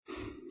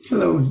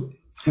Hello,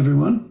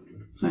 everyone.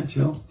 Hi,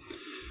 Jill.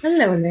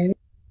 Hello, lady.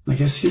 I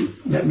guess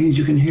that means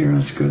you can hear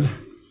us good.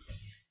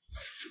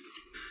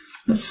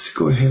 Let's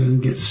go ahead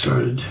and get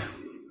started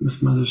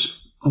with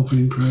Mother's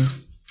opening prayer.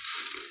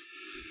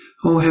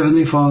 Oh,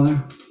 Heavenly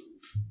Father,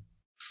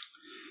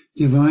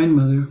 Divine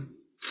Mother,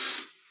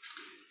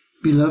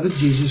 beloved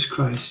Jesus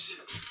Christ,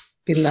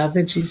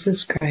 Beloved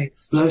Jesus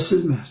Christ,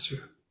 Blessed Master,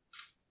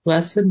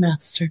 Blessed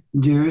Master,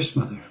 Dearest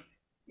Mother,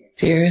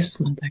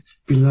 Dearest Mother,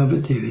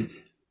 Beloved David,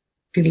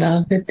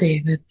 Beloved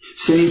David,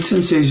 Saints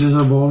and Sages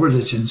of all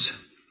religions,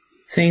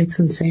 Saints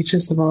and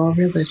Sages of all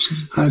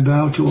religions, I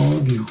bow to all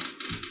of you.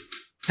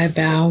 I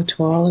bow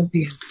to all of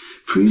you.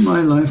 Free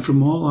my life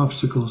from all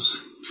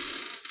obstacles,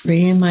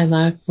 Free my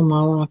life from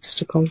all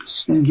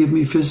obstacles, and give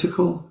me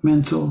physical,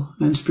 mental,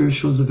 and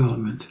spiritual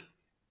development.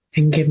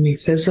 and give me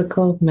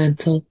physical,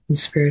 mental, and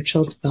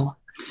spiritual development.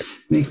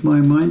 Make my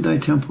mind thy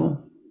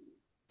temple.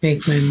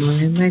 Make my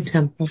mind thy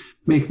temple.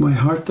 Make my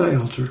heart thy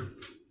altar.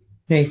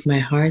 Make my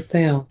heart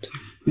thy altar.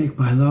 Make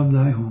my love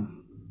thy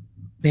home.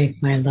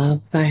 Make my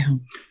love thy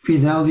home. Be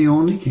thou the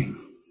only King,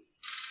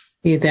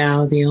 Be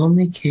thou the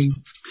only King,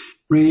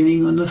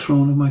 reigning on the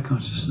throne of my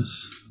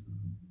consciousness.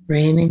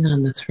 reigning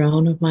on the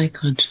throne of my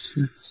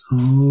consciousness.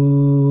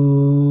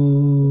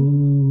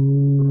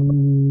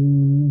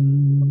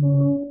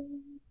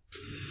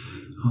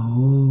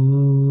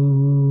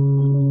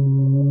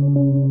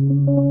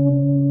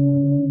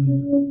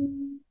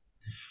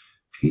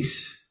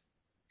 Peace.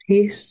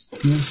 Peace.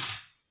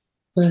 Yes.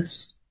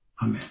 Bliss.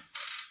 Amen.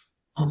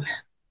 Amen.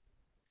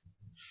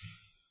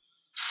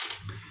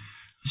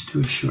 Let's do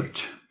a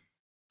short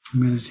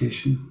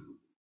meditation.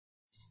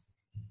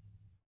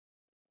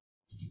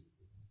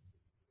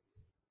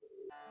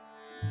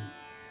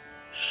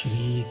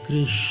 Shri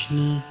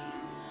Krishna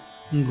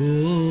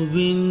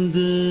Govind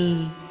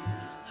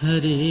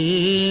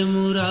Hare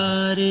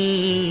Murare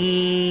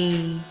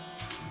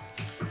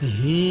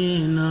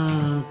He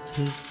Nath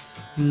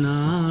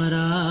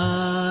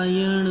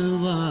Narayan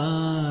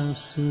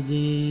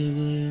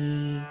Vasudeva.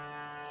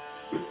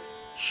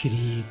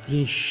 Shri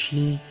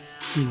Krishna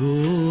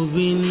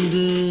Govind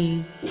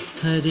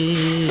Hare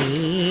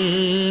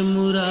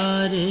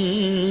Murare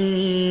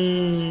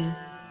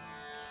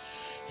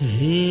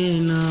He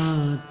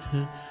Nath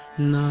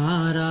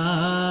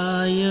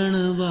Narayan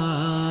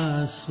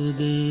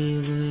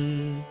Vasudeva.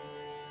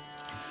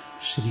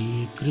 Shri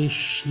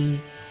Krishna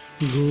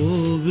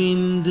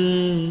Govind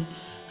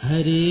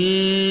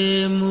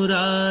Hare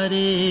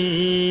Murare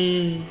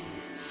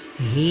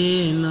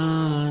He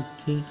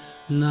Nath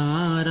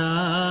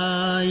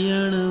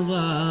Narayan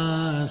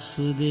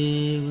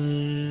Vasudeva.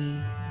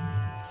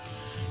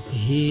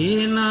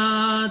 He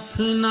Nath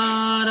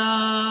Narayan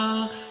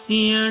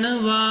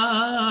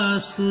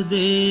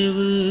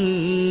Vasudeva.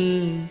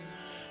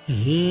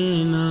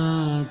 He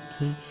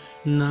Nath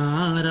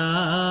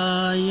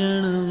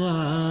Narayan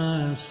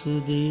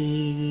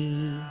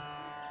Vasudeva.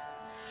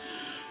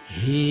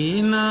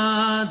 He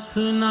Nath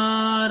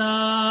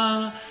Narayan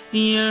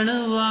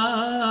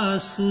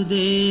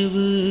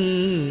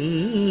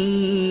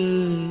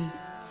Vasudeva.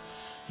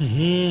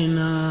 He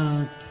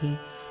Nath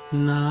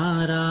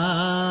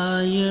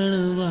Narayan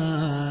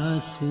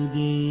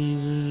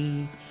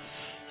Vasudeva.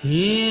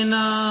 He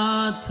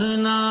Nath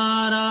Narayan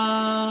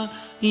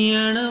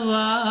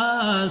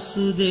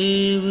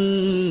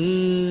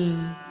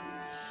Vasudeva.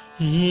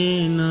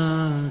 He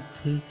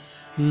Nath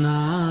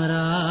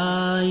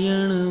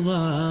Narayan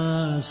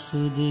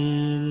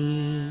Vasudeva.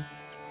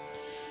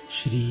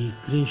 Shri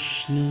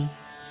Krishna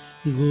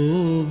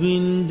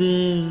Govind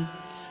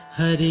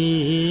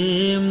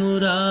Hare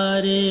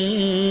Murare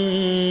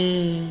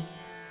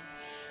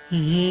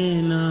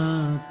He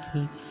Nath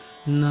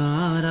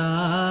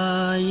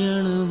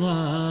Narayan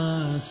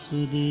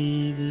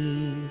Vasudeva.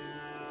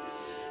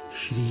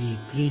 Shri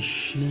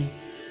Krishna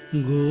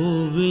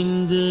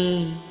Govind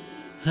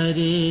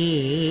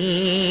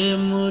Hare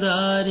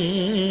Murare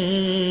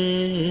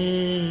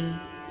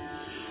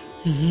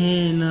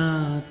He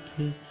Nath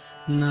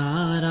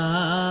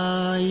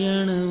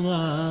Narayan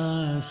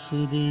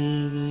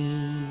Vasudeva.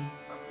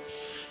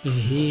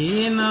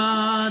 He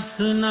Nath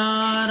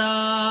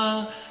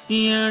Narayan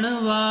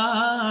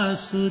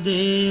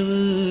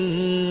Vasudeva.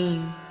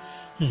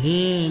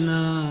 He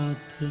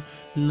Nath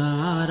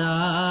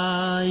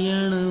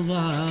Narayan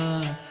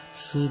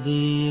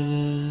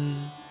Vasudeva.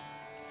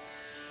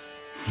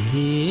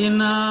 He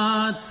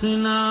Nath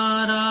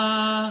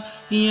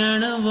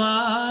Narayan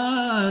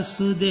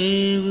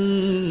Vasudeva.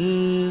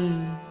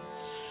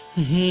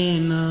 He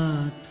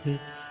Nath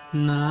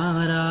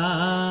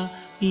Narayan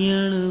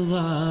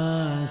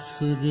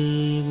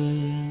Vasudeva.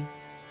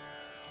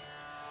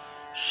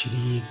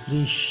 Shri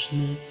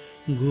Krishna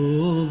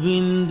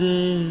Govind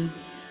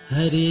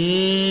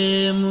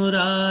Hare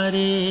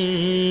Murare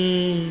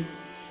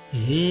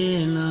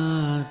He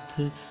Nath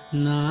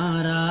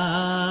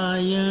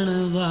Narayan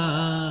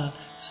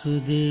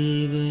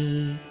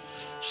Vasudeva.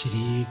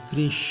 Shri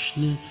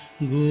Krishna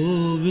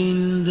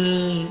Govind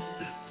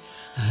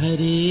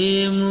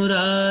Hare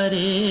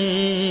Murare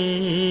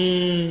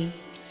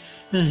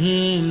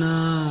हे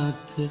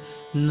नाथ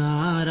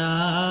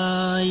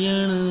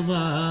नारायण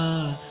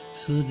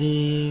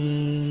वासुदेव।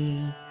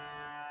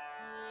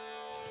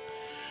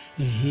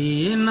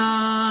 हे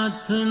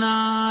नाथ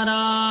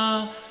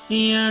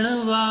नारायण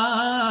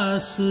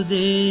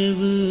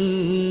वासुदेव।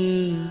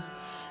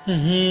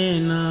 हे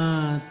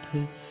नाथ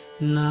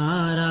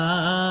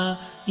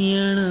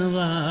नारायण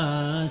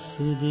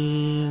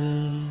वासुदेव।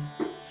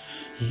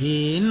 हे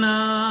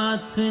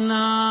नाथ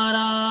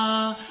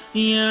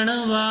नारायण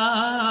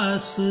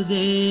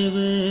वासुदेव।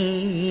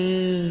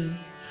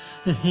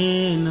 हे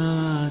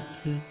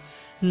नाथ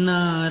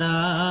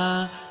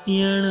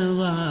नारायण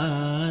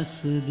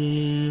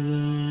वासुदेव।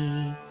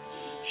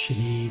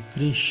 श्री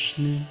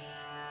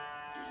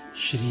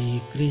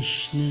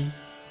कृष्ण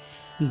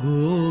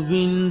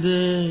गोविंद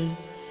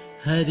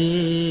हरे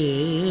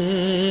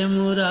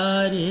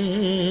मुरारे।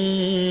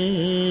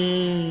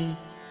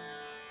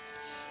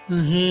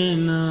 हे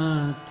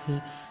नाथ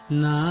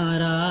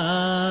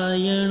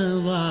नारायण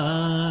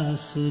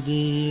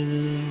वासुदेव।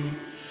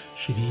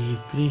 श्री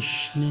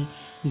कृष्ण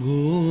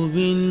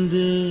गोविंद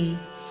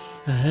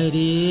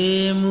हरे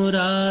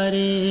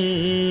मुरारे।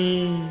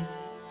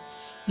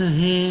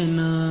 हे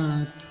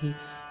नाथ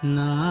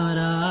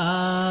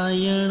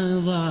नारायण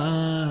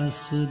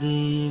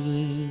वासुदेव।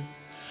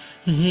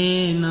 हे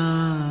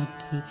नाथ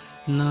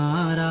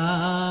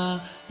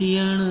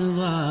नारायण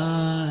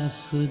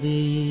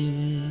वासुदेव।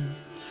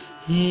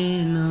 हे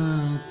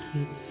नाथ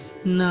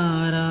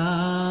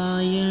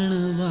नारायण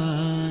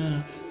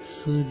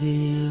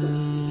वासुदेव।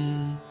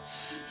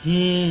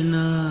 हे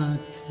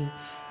नाथ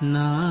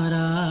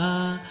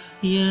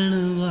Narayan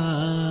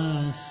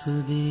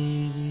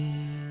Vasudev.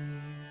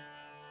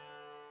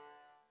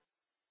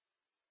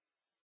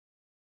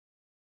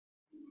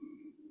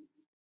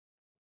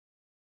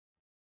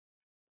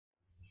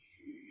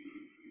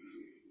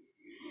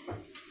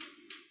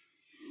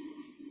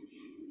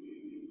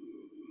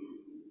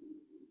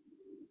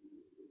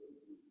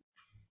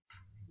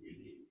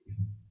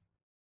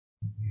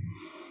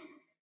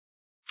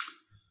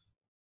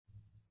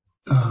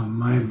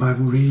 My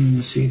Bible reading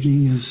this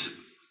evening is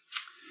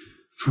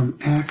from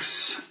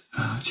Acts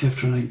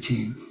chapter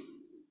 19,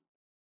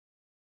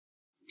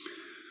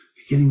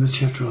 beginning with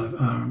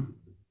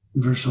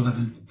verse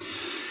 11.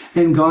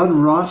 And God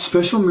wrought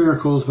special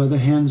miracles by the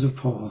hands of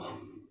Paul,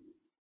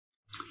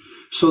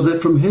 so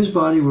that from his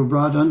body were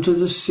brought unto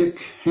the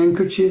sick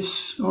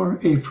handkerchiefs or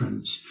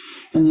aprons,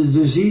 and the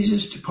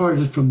diseases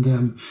departed from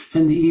them,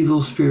 and the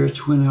evil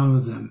spirits went out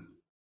of them.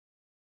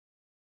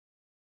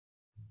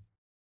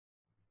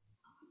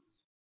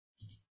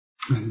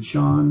 And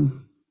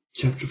John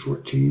chapter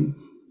 14.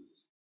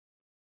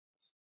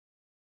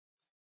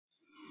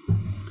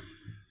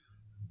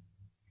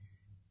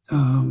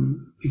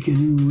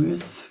 Beginning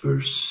with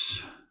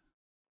verse,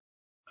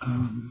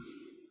 I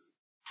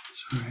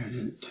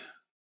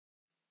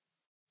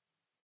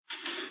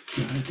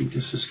think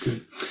this is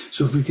good.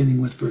 So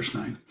beginning with verse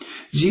 9.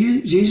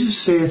 Jesus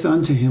saith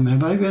unto him,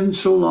 Have I been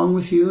so long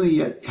with you, and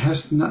yet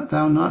hast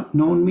thou not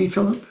known me,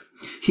 Philip?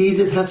 He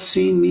that hath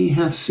seen me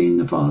hath seen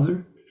the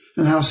Father.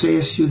 And how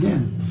sayest you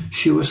then,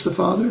 Shew us the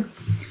Father?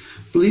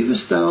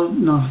 Believest thou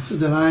not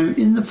that I am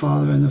in the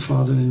Father, and the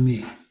Father in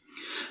me?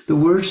 The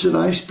words that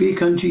I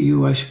speak unto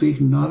you, I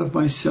speak not of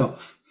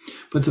myself,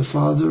 but the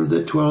Father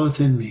that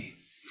dwelleth in me.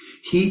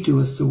 He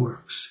doeth the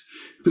works.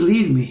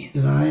 Believe me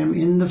that I am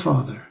in the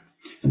Father,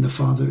 and the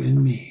Father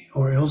in me,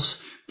 or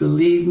else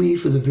believe me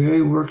for the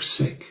very work's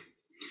sake.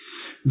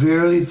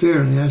 Verily,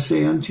 verily, I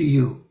say unto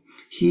you,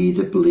 he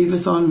that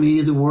believeth on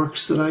me, the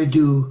works that I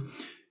do,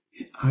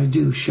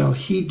 shall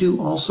he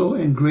do also,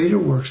 and greater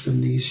works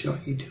than these shall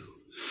he do,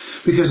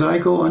 because I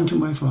go unto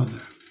my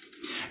Father.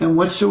 And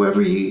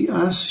whatsoever ye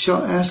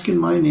shall ask in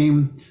my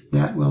name,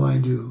 that will I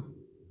do,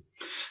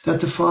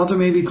 that the Father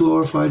may be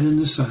glorified in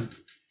the Son.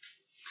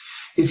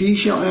 If ye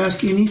shall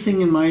ask anything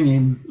in my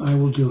name, I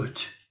will do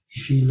it.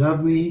 If ye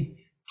love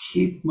me,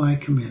 keep my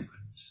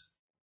commandments.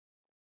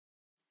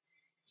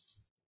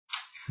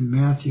 In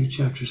Matthew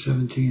chapter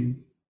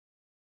 17,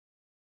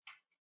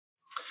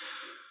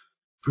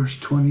 verse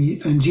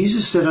 20, And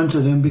Jesus said unto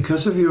them,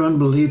 Because of your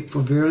unbelief, for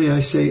verily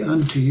I say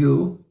unto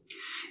you,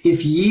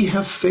 if ye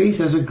have faith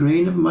as a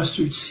grain of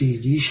mustard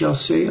seed, ye shall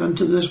say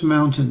unto this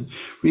mountain,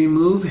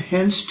 Remove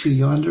hence to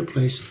yonder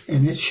place,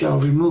 and it shall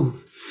remove,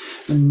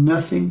 and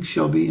nothing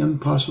shall be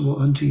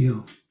impossible unto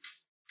you.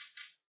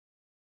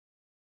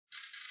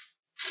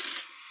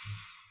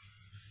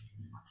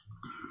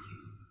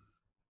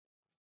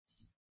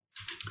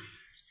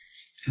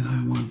 And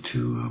I want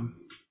to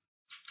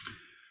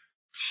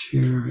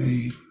share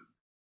a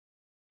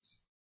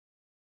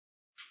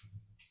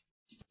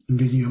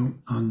video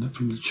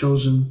from The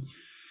Chosen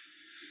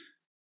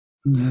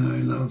that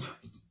I love.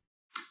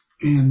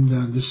 And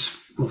this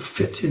will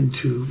fit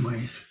into my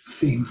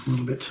theme a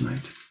little bit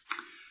tonight.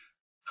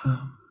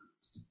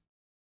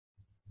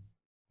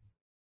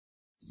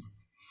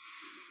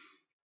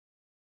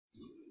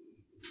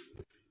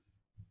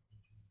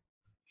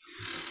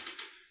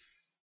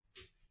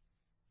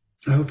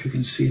 I hope you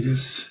can see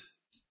this.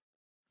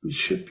 It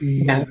should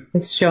be... Yeah,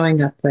 it's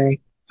showing up,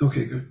 Larry.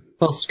 Okay, good.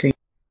 Full screen.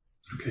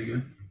 Okay,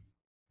 good.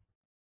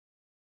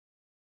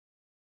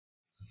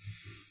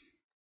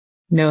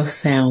 No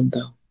sound,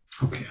 though.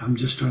 Okay, I'm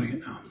just starting it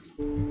now.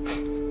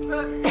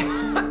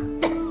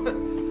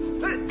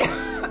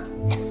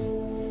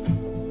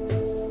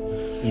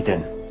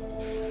 Eden.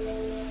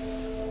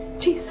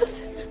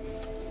 Jesus.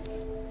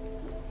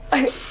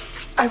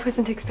 I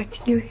wasn't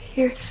expecting you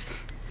here.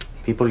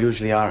 People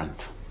usually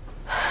aren't.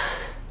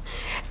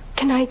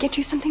 Can I get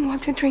you something warm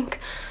to drink?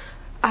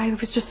 I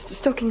was just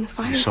stoking the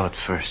fire. You saw it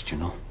first, you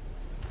know.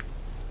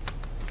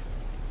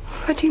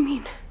 What do you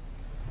mean?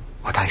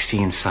 What I see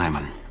in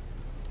Simon.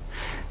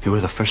 You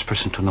were the first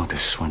person to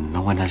notice when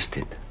no one else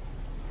did.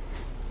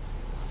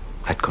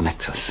 That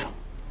connects us.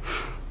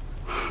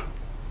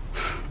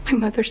 My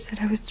mother said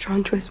I was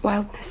drawn to his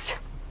wildness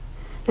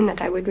and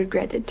that I would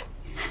regret it.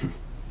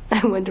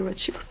 I wonder what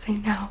she will say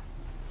now.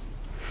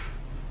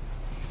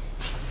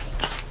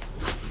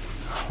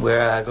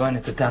 We're going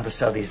into town to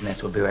sell these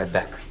nets. We'll be right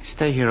back.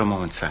 Stay here a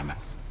moment, Simon.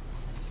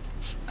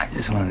 I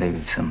just want to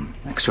leave some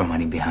extra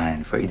money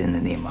behind for Eden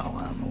and Nima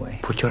while I'm away.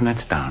 Put your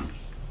nets down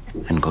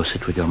and go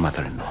sit with your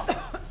mother-in-law.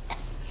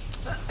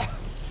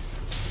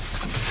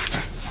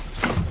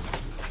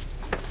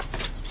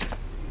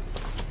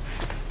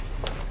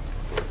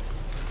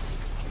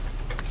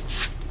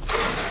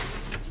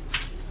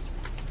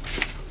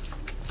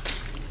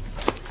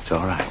 It's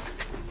all right.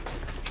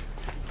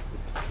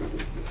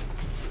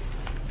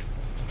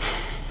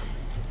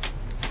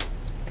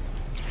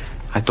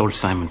 I told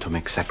Simon to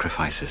make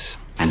sacrifices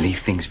and leave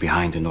things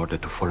behind in order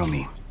to follow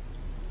me.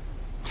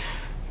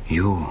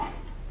 You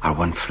are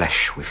one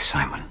flesh with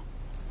Simon.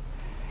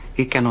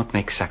 He cannot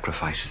make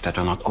sacrifices that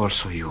are not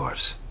also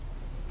yours.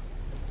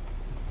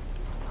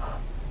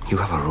 You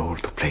have a role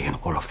to play in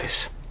all of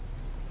this.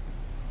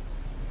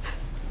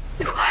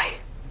 Do I?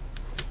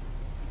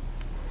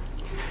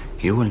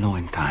 You will know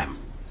in time.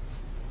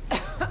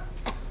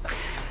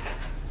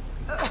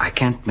 I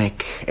can't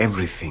make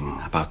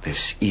everything about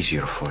this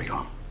easier for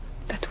you.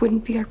 That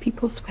wouldn't be our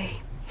people's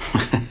way.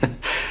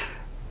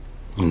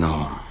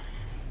 No,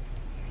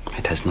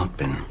 it has not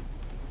been.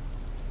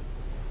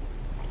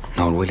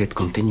 Nor will it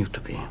continue to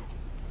be.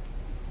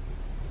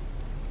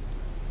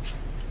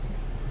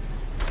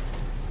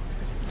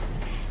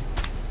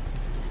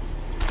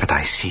 But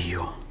I see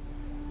you.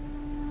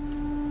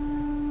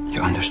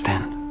 You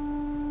understand?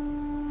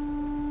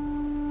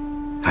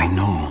 I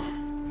know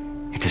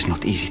it is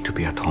not easy to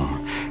be at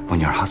home when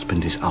your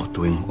husband is out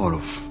doing all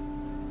of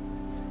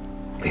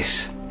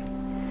this.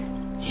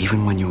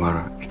 Even when you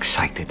are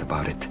excited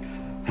about it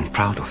and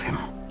proud of him.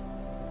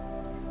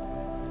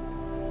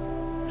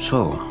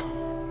 So,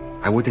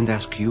 I wouldn't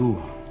ask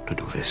you to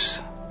do this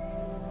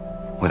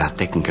without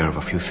taking care of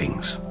a few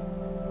things.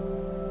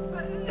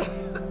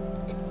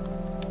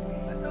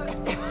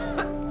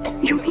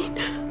 You mean?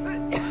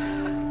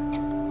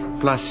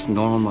 Plus,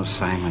 normal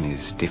Simon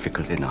is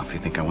difficult enough. You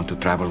think I want to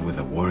travel with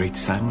a worried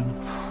Simon?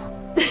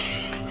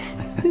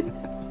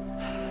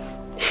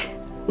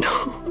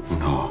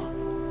 No,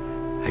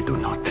 I do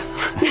not.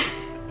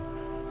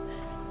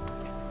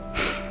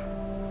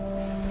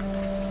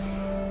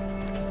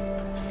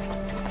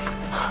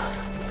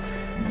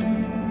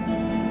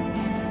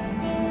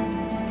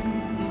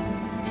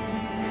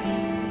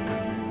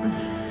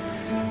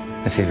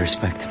 With your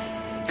respect.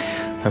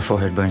 Her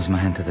forehead burns my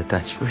hand to the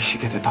touch. We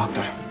should get a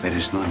doctor. There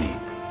is no need.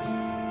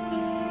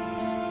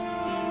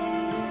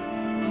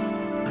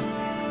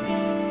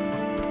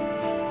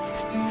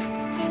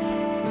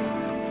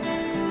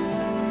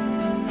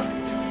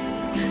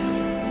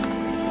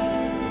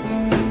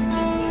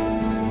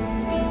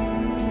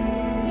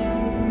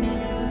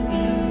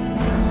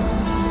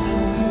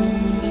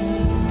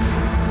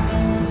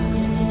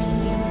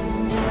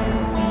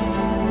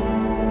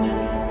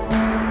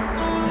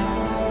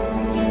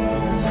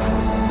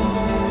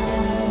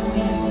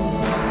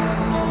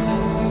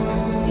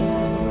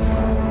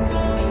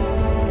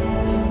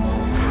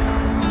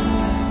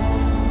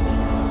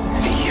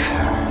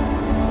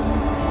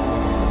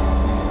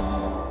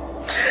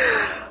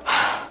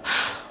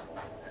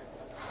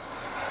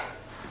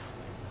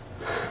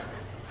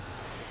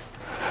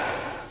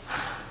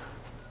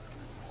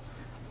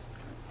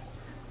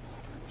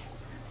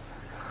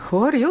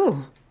 Who are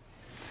you?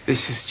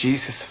 This is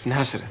Jesus of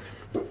Nazareth.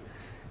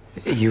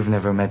 You've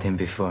never met him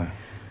before.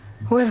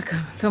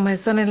 Welcome to my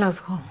son-in-law's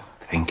home.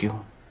 Thank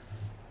you.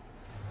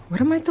 What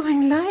am I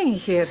doing lying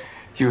here?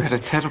 You had a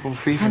terrible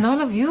fever. And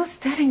all of you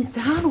staring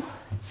down.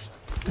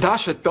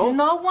 Dasha, don't...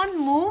 No one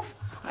move.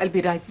 I'll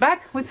be right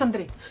back with some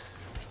drinks.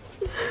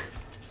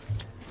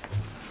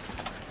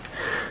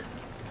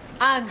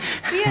 And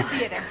be a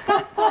dear and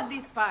come start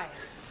this fire.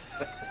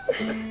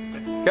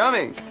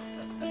 Coming.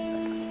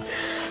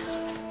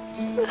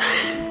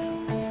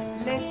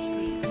 Let's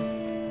see.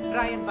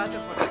 Ryan butter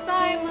for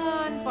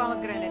Simon,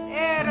 pomegranate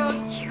arrows.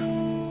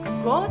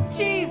 Goat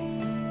cheese.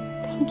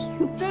 Thank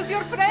you. Does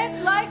your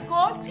friend like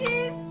goat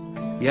cheese?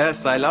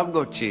 Yes, I love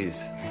goat cheese.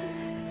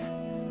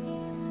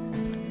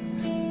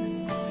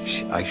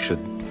 I should...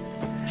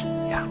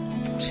 Yeah,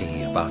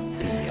 about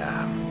the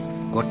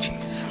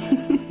Gochis.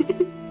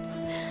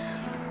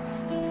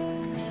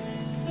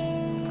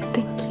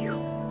 Thank you.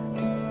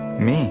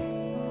 Me?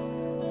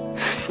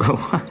 For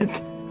what?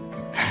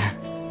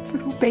 For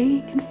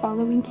obeying and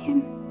following him.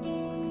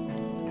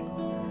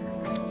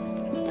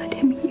 Let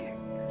him hear.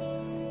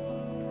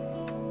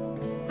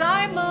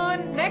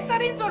 Simon,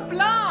 nectarines or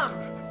plums?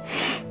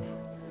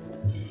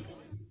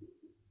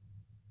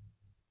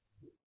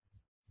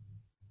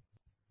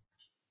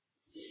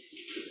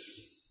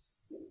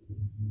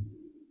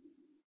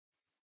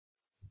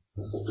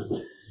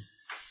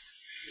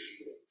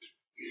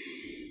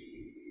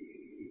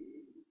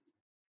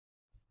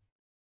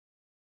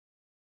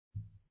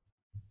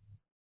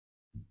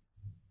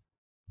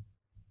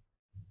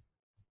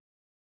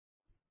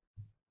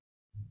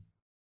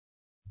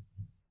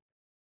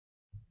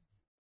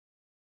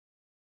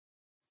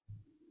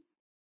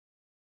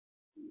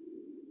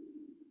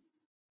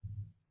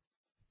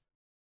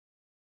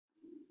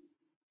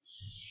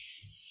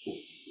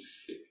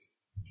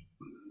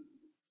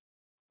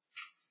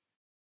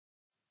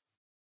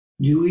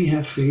 Do we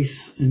have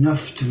faith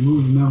enough to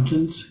move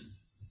mountains?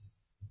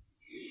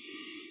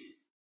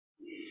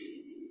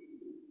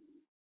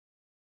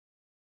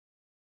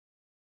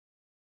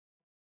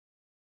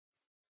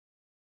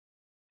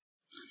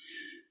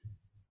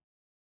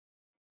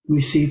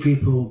 We see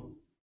people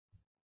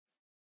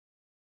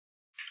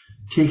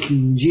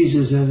taking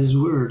Jesus at his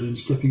word and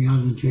stepping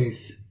out in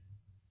faith.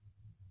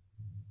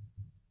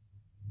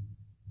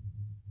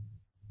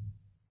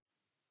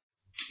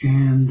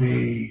 And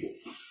they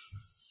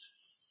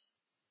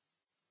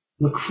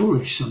look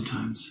foolish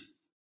sometimes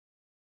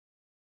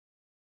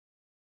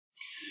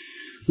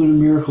when a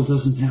miracle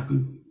doesn't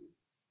happen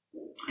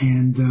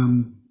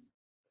and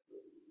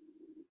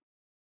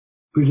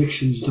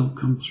predictions don't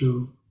come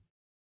through.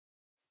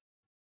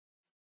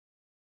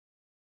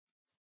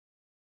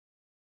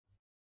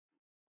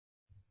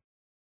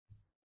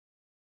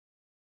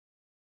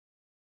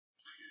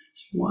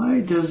 Why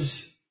do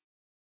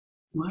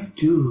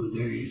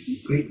their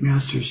great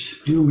masters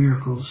do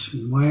miracles?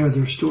 And why are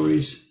there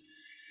stories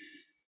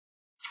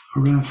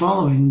around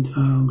following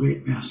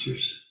great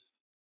masters?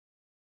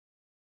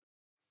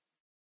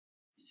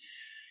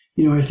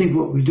 You know, I think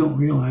what we don't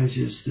realize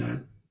is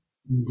that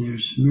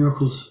there's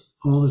miracles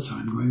all the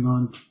time going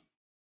on.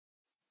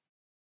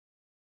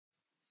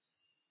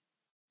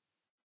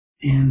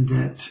 And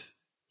that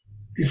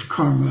if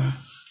karma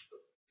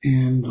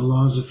and the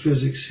laws of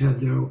physics had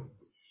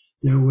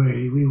their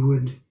way, we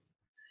would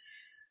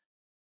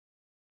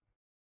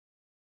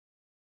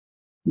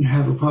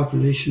have a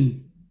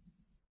population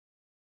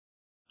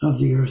of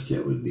the earth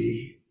that would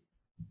be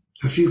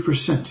a few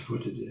percent of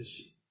what it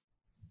is.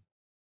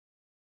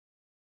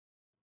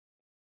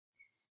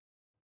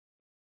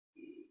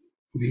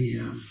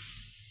 We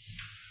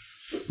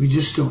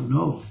just don't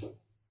know.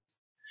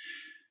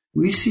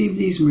 We see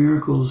these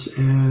miracles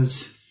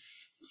as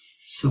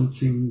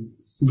something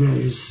that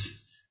is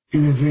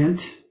an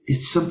event.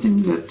 It's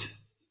something that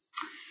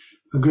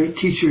a great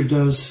teacher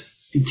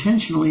does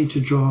intentionally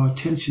to draw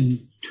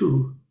attention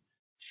to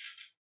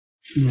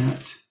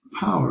that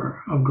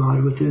power of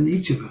God within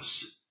each of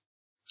us.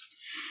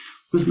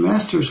 With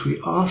masters, we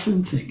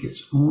often think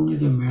it's only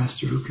the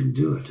master who can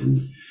do it.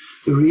 And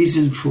the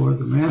reason for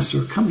the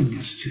master coming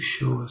is to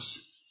show us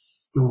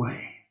the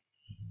way.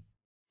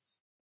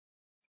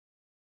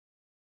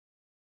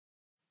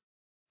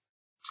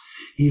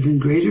 Even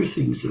greater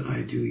things that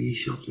I do, ye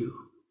shall do.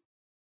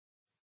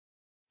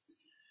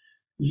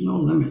 There's no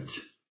limit.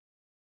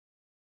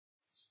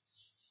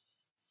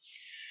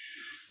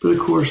 But of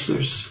course,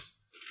 there's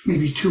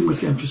maybe too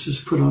much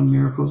emphasis put on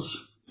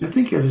miracles. I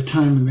think at a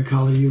time in the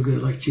Kali Yuga,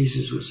 like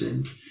Jesus was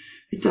in,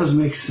 it does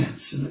make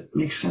sense. And it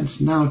makes sense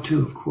now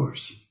too, of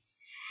course,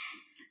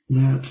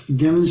 that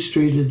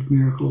demonstrated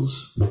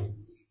miracles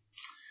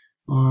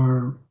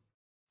are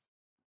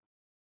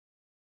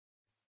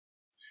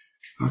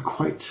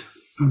quite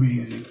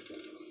amazing.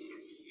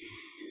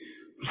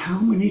 But how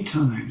many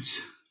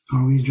times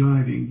are we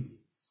driving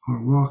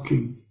or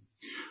walking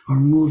or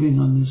moving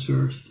on this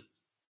earth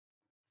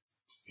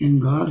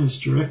and God has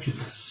directed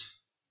us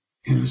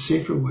in a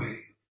safer way,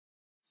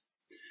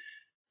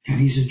 and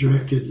he's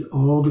directed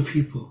all the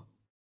people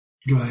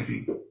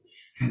driving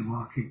and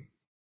walking?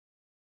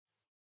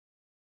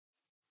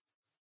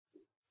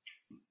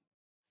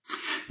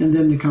 And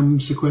then there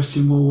comes the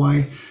question, well,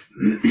 why,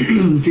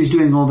 if he's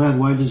doing all that,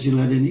 why does he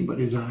let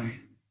anybody die?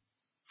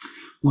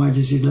 Why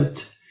does he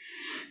let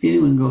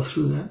anyone go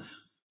through that?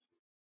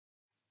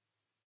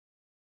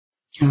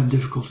 Have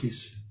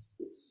difficulties.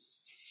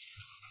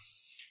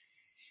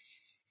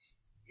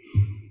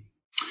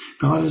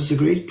 God is the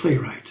great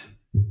playwright.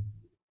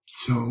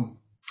 So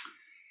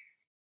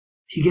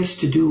he gets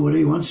to do what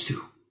he wants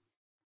to.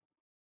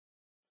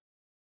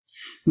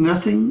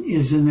 Nothing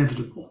is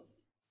inevitable.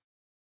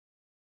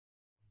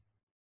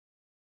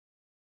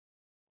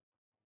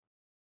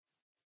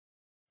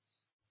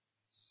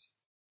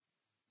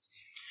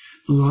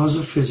 The laws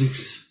of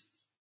physics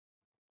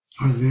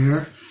are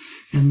there,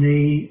 and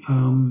they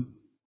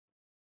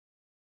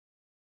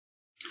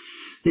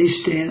They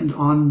stand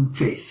on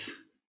faith,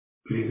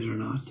 believe it or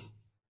not.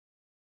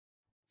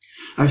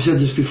 I've said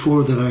this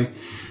before that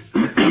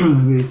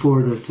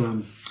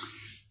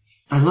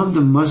I love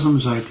the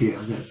Muslims' idea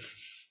that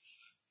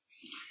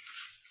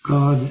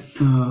God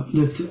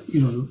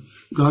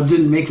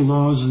didn't make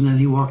laws and then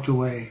he walked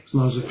away.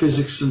 Laws of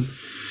physics and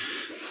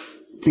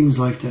things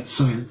like that,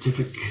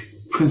 scientific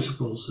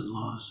principles and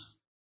laws,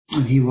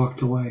 and he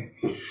walked away.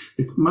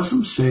 The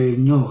Muslims say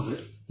no, that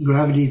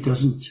gravity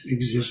doesn't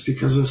exist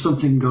because of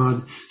something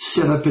God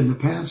set up in the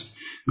past.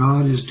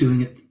 God is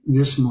doing it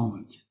this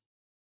moment.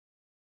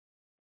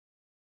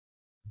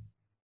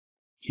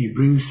 He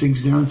brings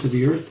things down to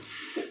the earth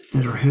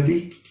that are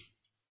heavy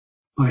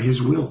by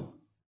his will.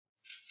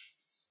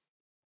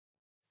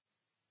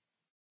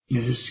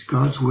 It is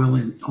God's will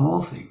in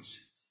all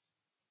things.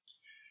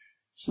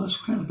 So it's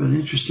kind of an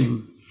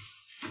interesting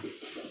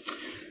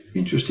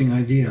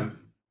idea.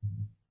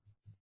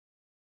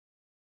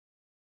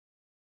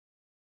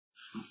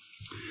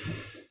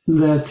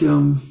 That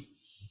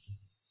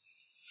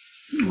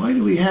why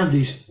do we have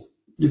these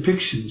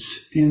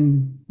depictions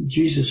in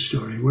Jesus'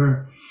 story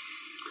where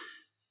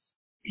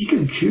he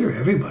can cure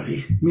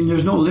everybody? I mean,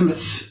 there's no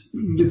its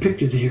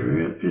depicted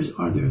here,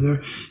 are there?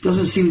 There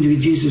doesn't seem to be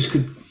Jesus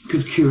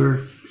could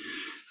cure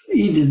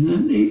Eden,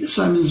 and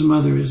Simon's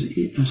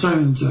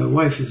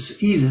wife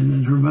is Eden,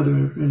 and her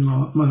mother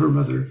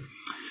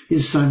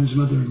is Simon's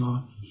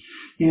mother-in-law,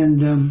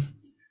 and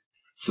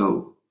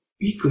so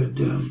he could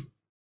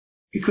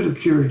have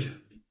cured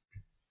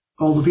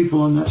all the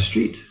people on that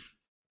street.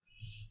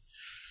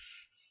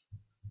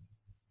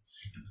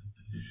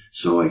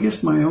 So I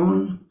guess my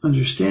own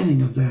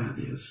understanding of that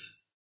is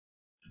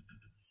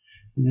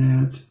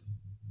that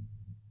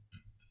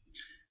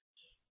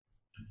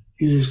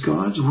it is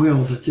God's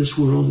will that this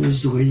world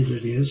is the way that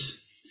it is,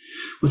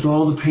 with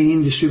all the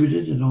pain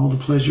distributed and all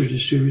the pleasure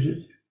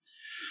distributed,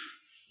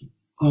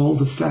 all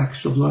the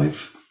facts of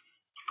life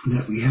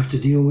that we have to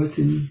deal with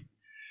in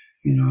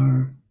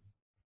our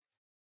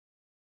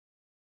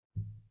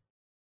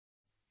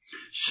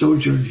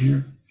sojourn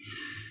here.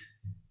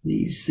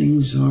 These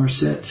things are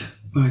set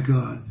by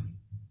God.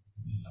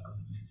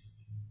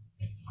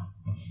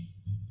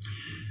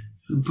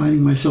 I'm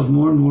finding myself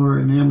more and more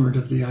enamored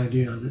of the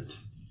idea that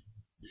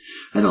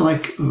I don't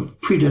like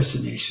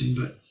predestination,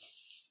 but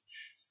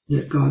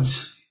that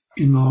God's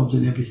involved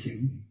in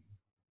everything.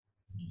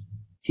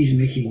 He's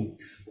making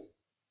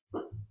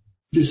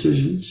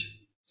decisions,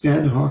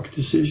 ad hoc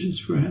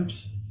decisions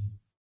perhaps,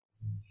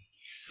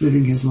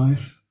 living his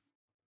life.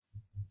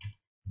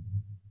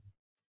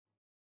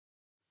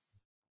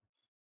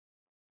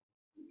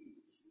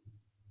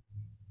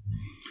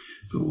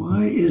 But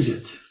why is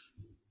it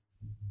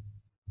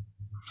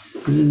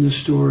that in the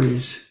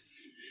stories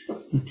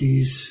that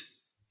these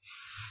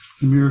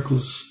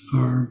miracles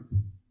are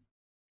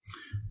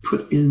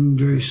put in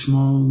very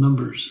small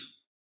numbers?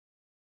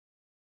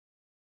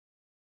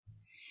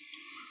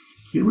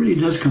 It really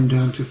does come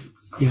down to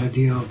the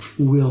idea of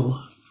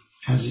will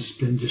as it's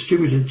been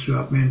distributed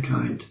throughout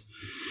mankind,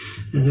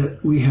 that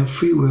we have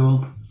free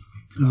will,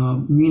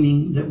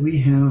 meaning that we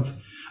have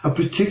a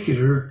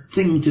particular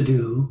thing to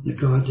do that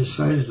God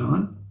decided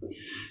on,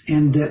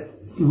 and that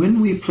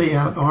when we play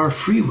out our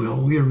free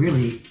will, we are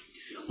really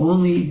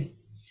only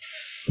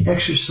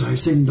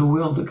exercising the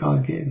will that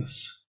God gave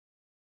us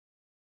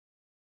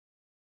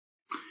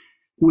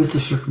with the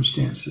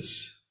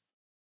circumstances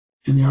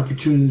and the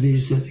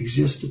opportunities that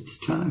exist at the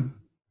time.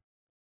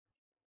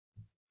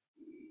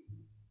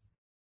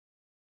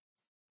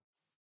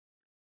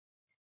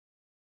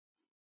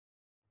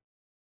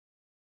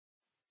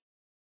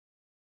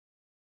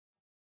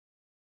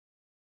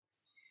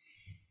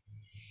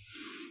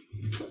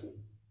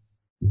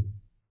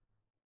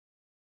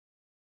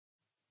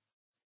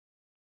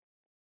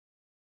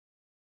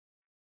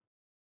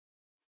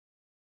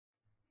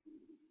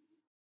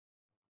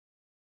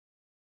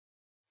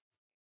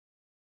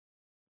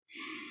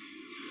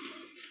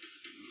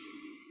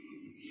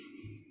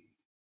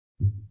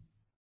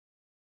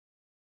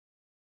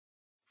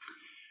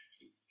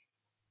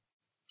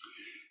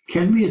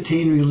 Can we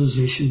attain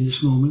realization in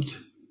this moment?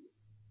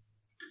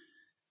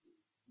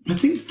 I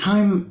think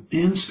time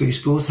and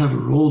space both have a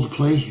role to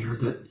play here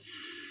that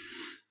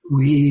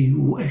we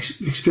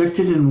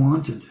expected and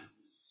wanted.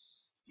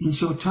 And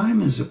so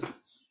time is a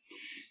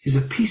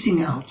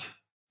piecing out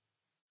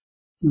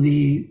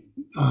the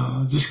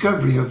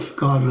discovery of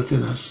God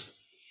within us,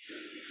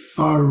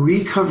 our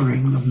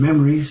recovering of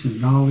memories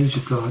and knowledge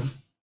of God.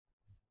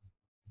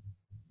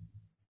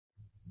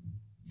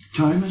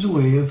 Time is a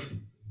way of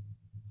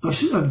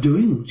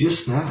doing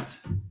just that,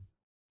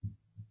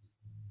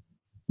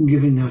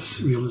 giving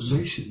us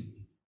realization.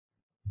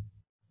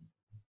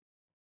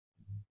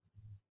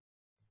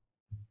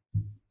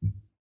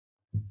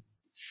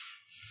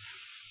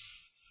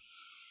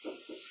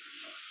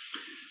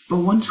 But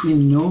once we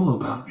know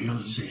about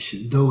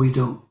realization, though we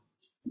don't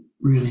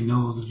really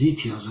know the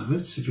details of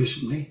it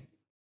sufficiently,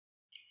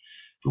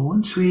 but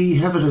once we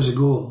have it as a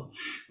goal,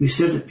 we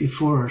set it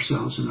before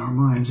ourselves in our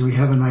minds, we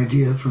have an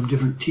idea from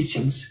different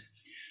teachings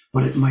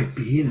what it might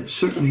be, and it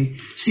certainly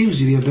seems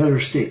to be a better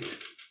state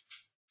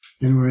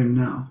than we're in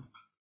now.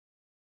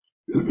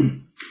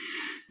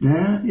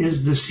 That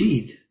is the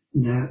seed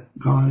that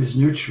God is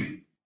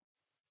nurturing,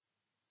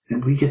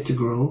 that we get to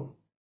grow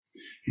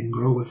and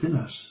grow within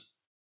us.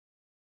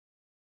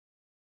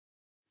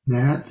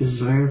 That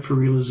desire for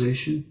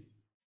realization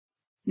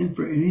and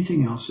for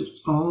anything else, it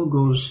all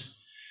goes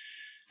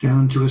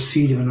down to a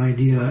seed of an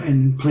idea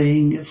and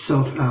playing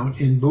itself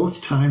out in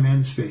both time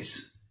and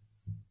space.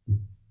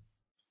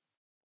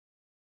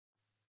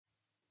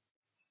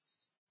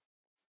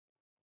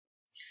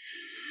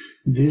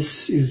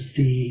 This is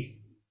the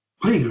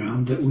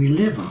playground that we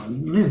live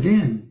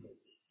in,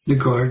 the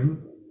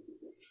garden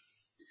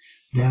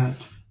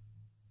that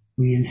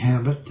we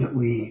inhabit, that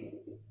we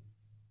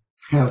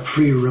have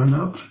free run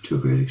of to a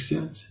great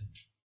extent.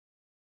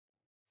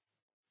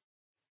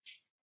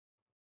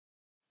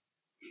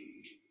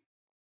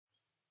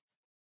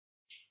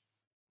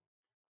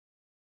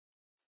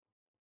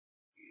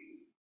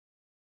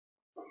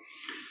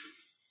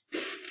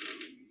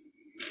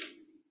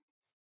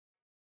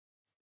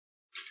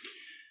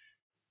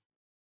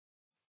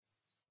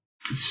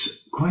 It's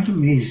quite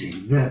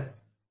amazing that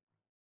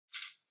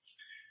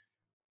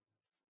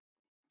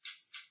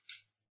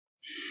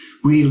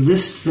we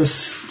list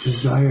this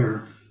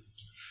desire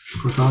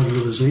for God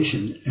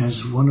realization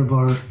as one of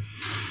our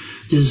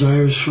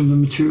desires from the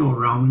material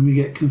realm, and we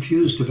get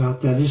confused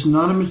about that. It's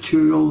not a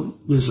material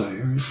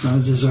desire. It's not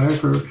a desire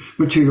for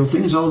material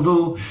things,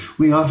 although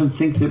we often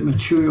think that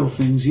material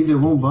things either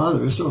won't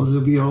bother us or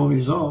they'll be all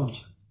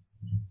resolved.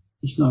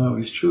 It's not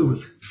always true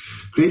with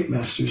great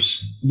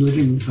masters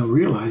living a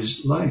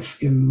realized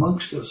life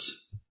amongst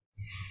us.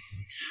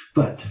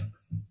 But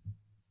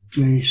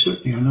they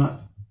certainly are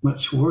not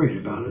much worried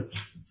about it.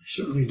 They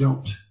certainly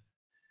don't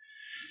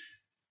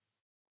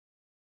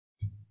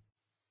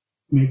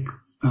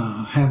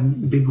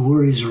have big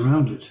worries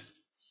around it.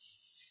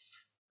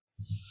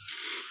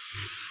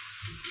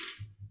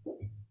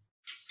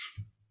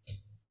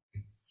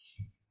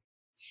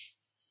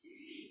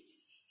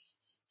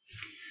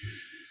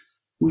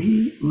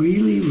 We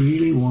really,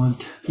 really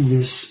want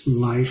this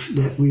life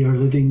that we are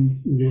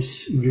living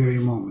this very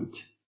moment.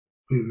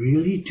 We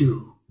really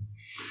do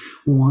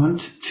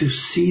want to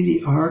see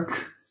the arc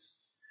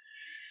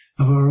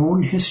of our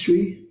own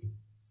history,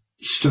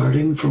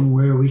 starting from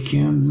where we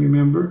can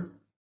remember.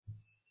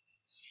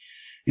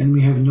 And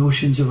we have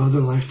notions of other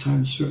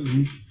lifetimes,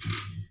 certainly.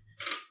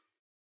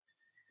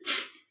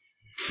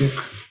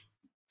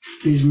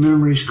 These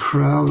memories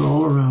crowd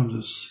all around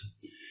us,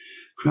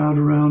 crowd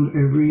around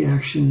every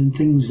action and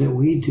things that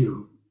we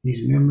do.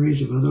 These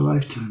memories of other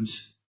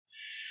lifetimes,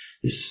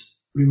 this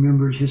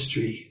remembered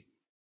history.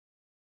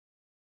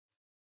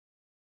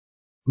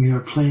 We are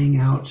playing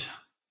out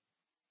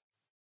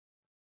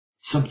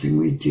something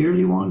we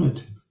dearly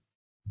wanted.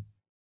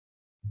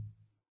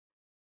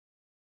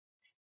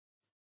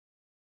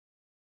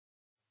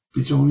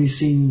 It's only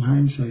seen in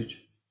hindsight.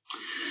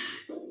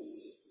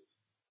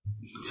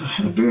 So I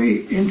had a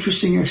very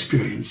interesting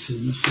experience,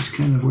 and this is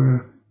kind of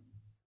where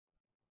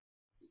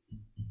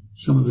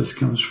some of this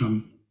comes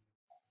from.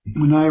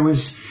 When I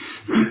was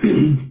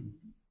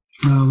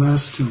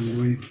last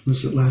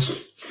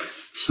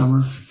summer?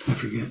 I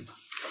forget.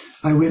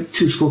 I went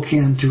to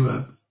Spokane to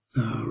a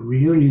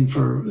reunion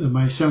for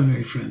my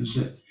seminary friends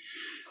that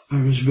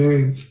I was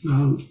very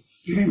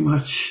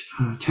much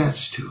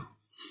attached to at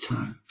the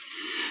time.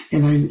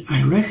 And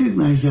I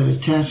recognized that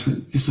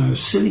attachment as I was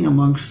sitting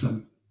amongst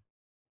them,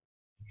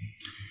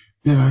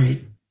 that I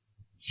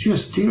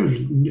just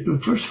dearly knew.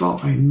 First of all,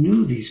 I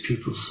knew these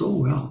people so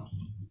well.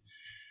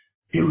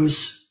 It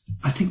was,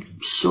 I think,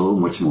 so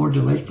much more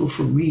delightful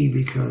for me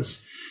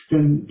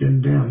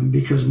than them,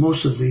 because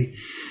most of the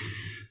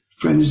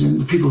friends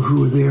and the people who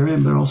were there,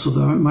 but also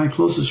my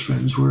closest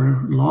friends,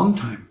 were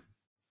long-time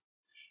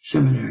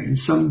seminarians.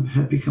 Some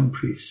had become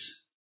priests,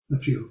 a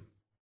few.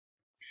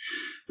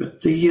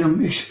 But the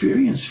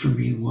experience for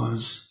me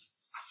was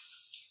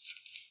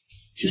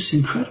just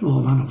incredible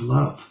amount of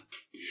love.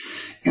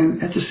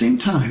 And at the same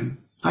time,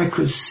 I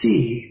could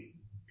see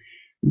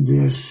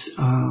this,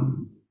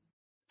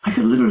 I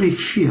could literally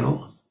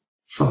feel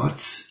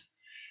thoughts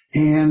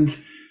and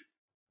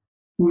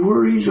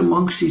worries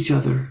amongst each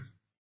other.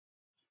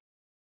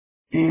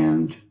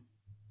 And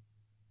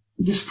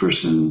this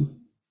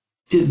person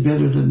did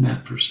better than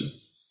that person,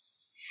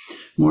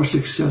 more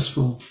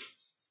successful,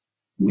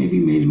 maybe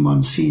made him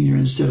Monsignor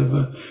instead of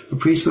a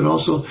priest, but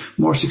also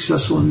more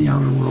successful in the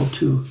outer world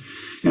too.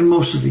 And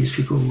most of these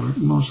people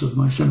most of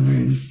my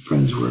seminarian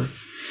friends were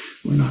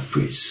not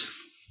priests.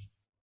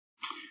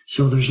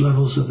 So there's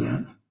levels of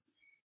that.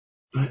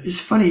 But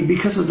it's funny,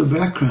 because of the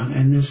background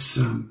and this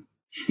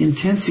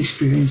intense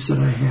experience that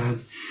I had,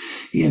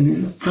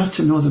 and got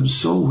to know them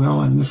so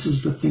well, and this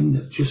is the thing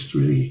that just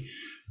really,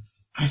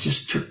 I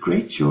just took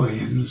great joy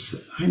in.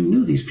 I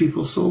knew these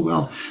people so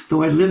well,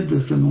 though I lived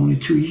with them only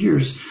 2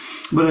 years,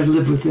 but I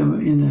lived with them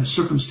in a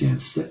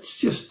circumstance that's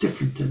just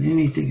different than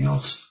anything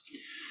else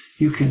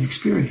you can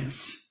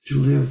experience, to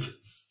live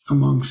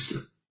amongst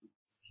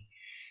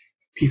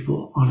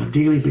people on a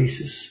daily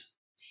basis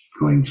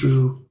going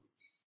through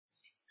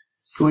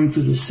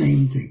the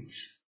same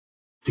things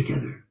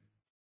together.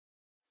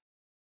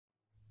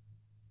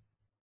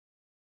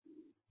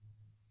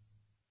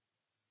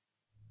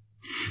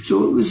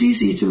 So it was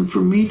easy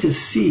for me to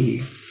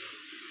see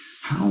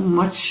how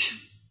much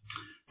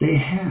they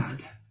had.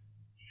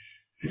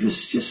 It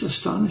was just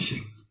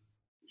astonishing.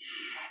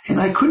 And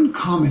I couldn't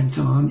comment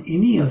on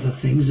any of the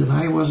things that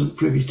I wasn't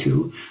privy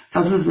to,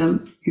 other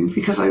than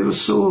because I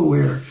was so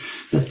aware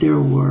that there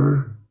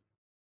were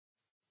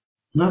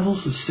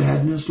levels of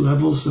sadness,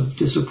 levels of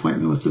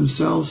disappointment with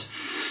themselves,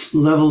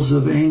 levels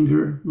of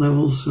anger,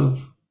 levels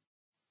of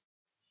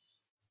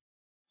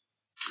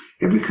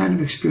every kind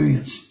of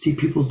experience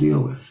people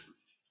deal with.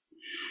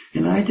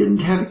 And I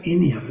didn't have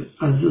any of it,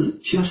 other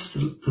just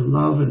the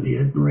love and the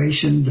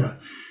admiration,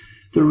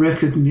 the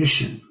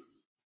recognition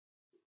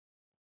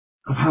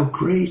of how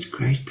great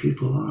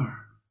people are.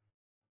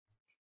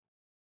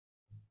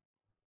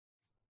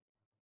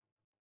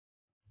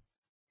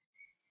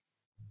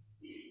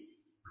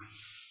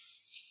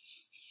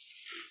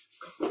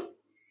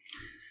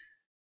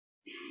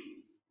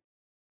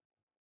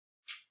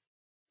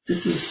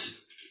 This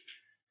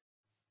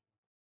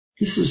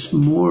is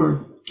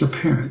more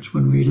apparent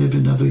when we live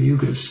in other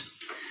yugas.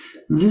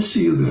 This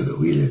yuga that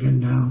we live in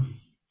now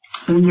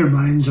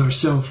undermines our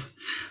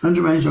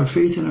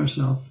faith in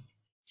ourselves,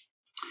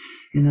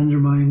 and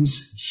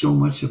undermines so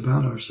much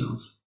about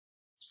ourselves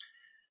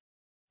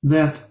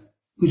that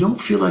we don't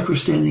feel like we're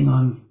standing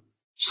on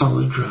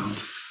solid ground.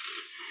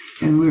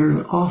 And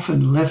we're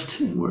often left,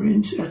 and we're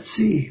at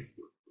sea.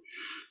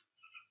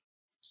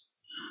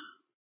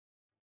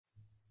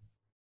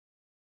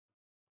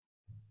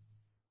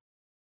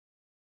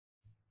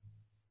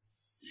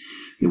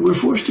 And we're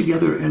forced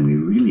together, and we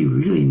really,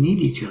 really need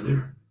each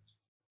other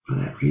for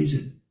that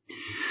reason.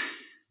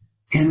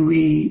 And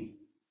we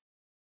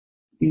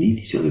need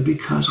each other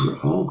because we're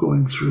all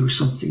going through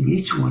something.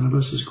 Each one of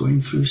us is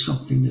going through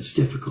something that's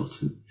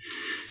difficult and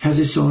has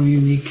its own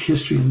unique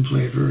history and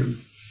flavor and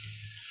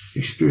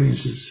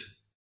experiences.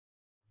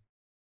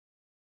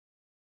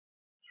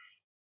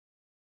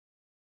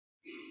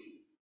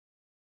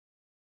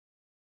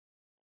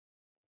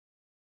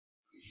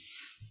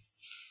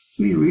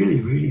 We really,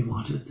 really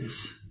wanted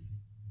this.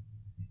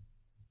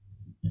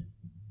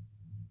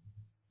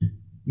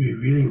 We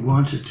really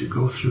wanted to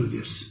go through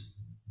this,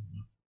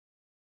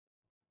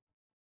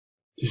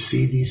 to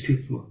see these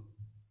people.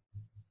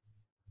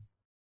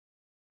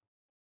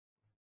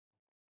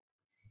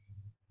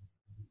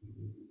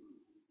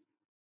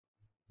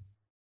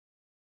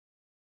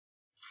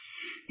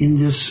 In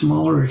this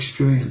smaller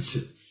experience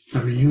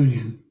at a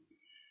reunion,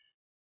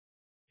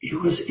 it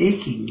was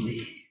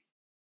achingly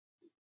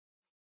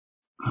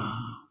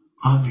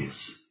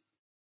obvious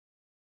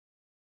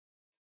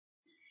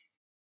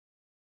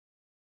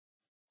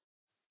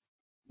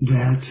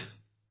that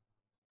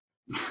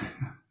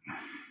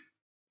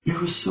there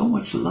was so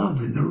much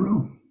love in the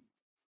room.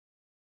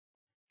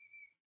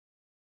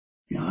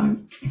 You know,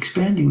 I'm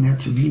expanding that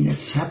to mean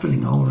it's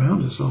happening all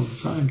around us all the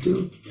time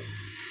too.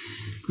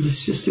 But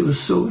it was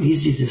so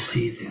easy to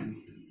see then.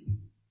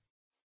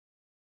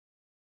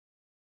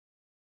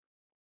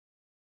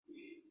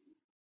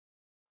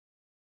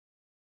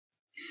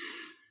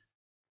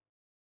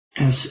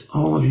 As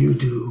all of you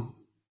do,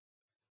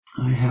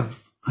 I have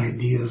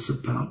ideas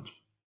about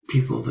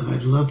people that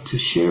I'd love to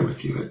share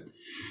with you. I'd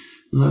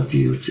love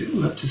to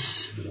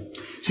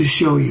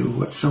show you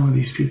what some of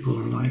these people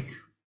are like.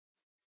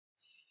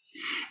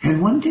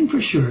 And one thing for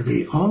sure,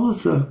 all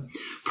of the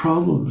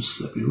problems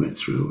that we went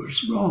through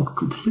are all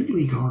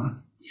completely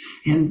gone.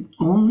 And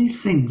only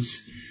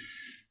things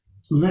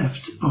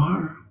left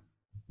are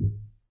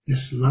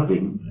this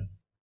loving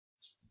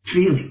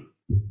feeling.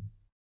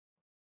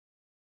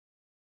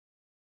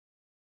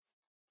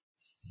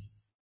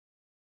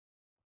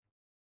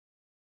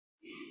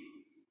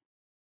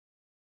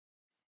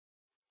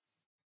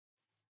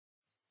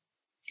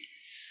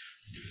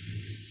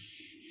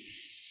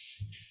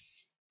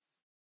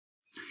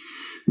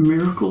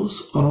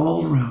 Miracles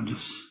all around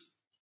us,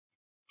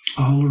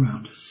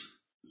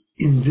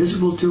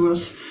 invisible to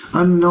us,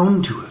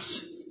 unknown to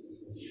us.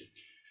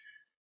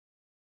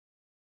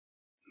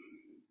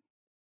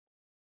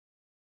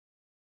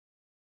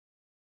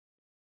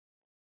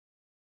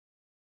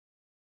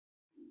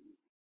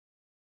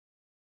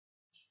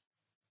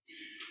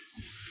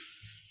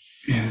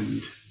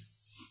 And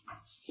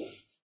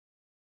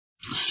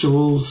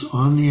souls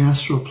on the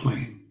astral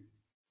plane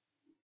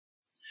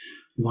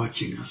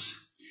watching us.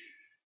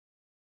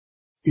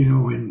 You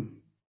know,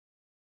 when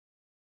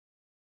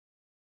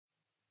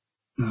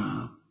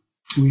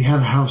we had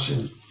a house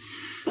in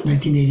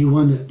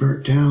 1981 that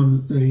burnt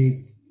down,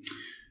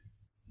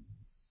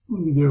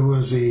 there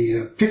was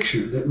a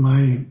picture that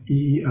my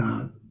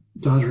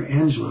daughter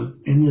Angela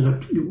ended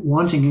up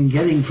wanting and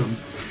getting from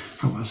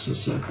us.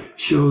 It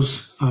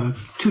shows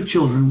two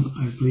children,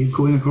 I believe,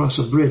 going across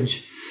a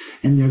bridge,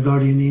 and their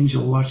guardian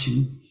angel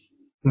watching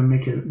them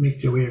make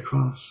their way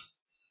across.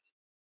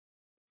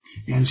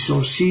 And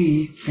so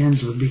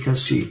Angela,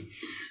 because she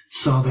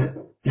saw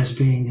that as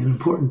being an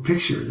important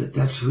picture,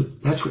 that's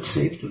what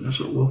saved them. That's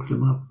what woke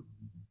them up.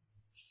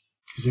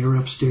 Because they were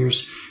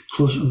upstairs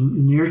close,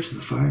 near to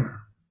the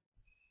fire.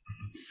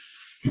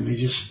 And they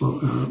just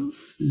spoke,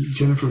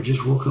 Jennifer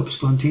just woke up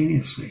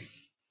spontaneously.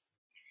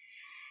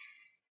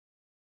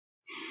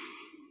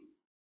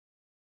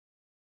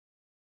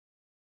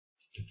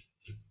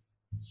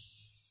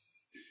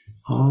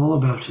 All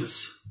about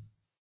us.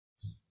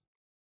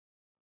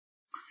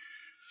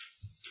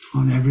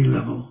 On every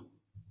level.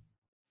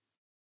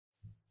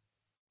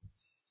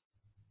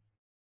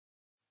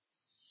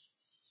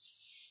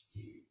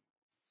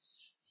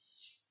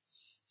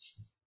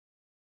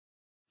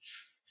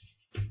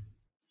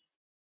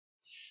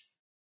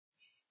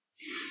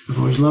 I've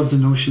always loved the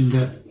notion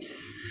that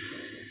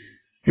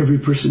every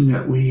person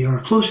that we are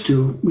close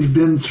to, we've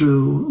been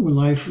through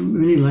life,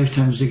 many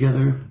lifetimes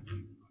together,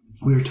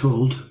 we are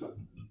told.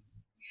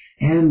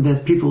 And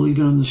that people,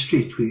 even on the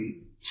street,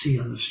 we see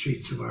on the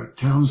streets of our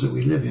towns that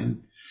we live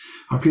in,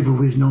 are people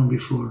we've known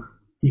before,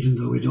 even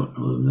though we don't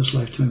know them this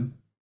lifetime.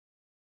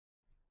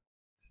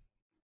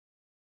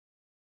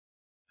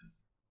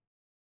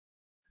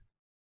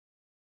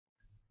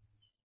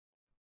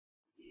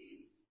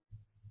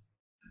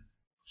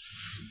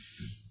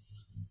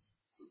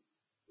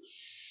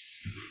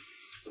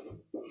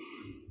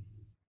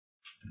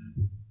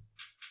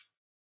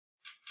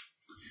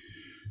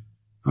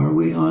 Are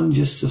we on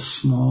just a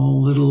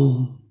small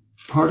little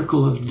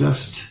particle of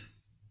dust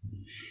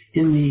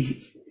in the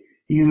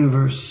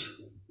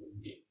universe,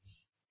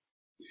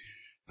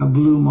 a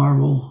blue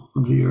marble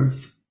of the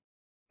earth,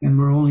 and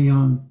we're only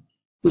on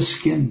the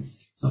skin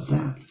of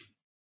that?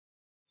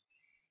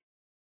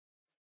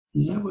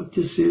 Is that what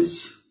this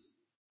is?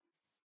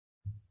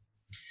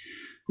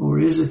 Or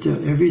is it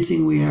that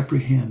everything we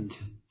apprehend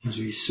as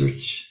we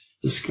search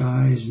the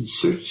skies and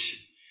search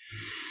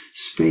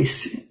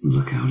space and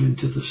look out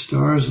into the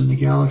stars and the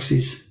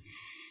galaxies,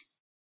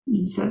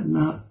 is that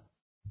not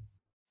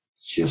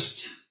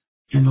just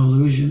an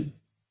illusion?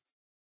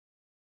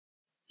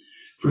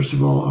 First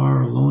of all,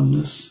 our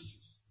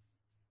aloneness.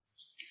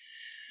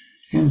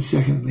 And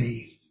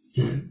secondly,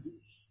 the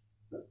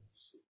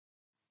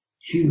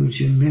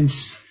huge,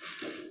 immense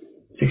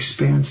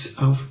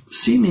expanse of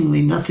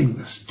seemingly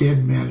nothingness,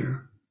 dead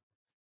matter.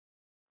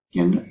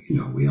 And,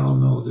 we all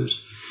know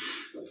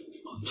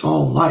it's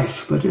all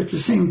life, but at the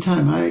same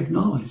time, I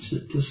acknowledge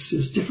that this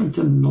is different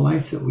than the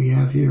life that we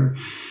have here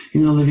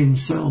in the living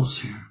cells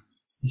here.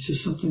 It's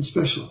just something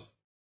special,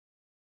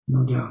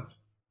 no doubt.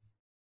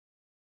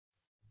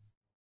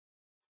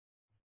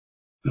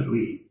 But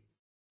we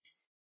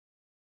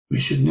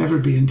should never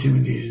be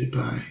intimidated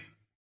by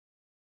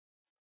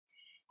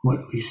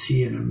what we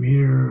see in a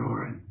mirror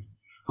or in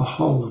a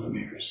hall of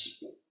mirrors,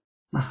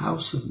 a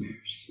house of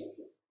mirrors.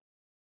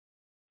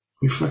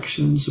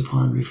 Reflections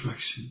upon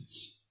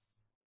reflections.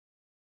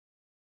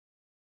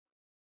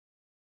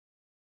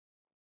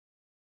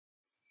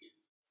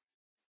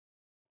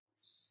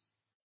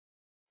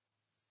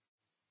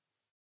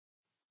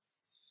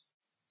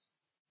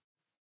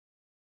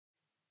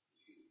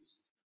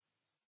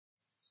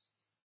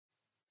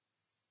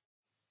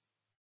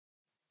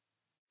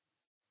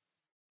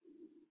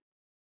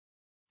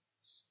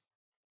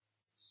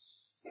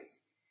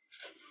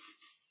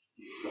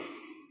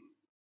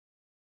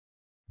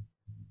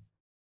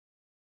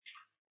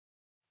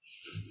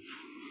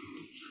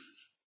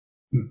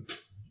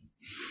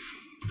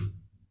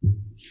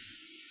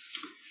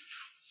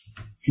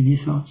 Any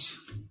thoughts?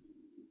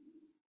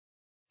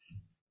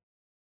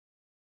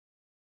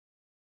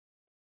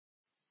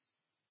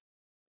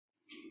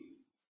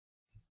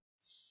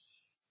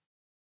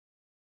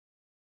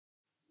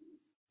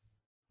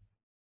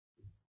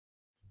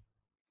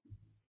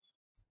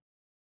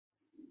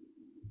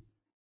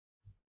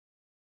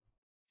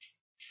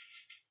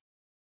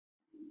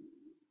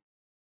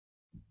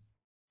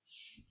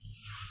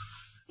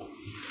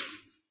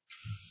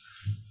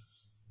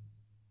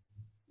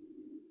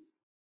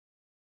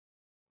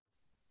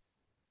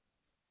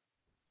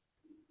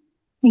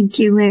 Thank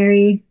you,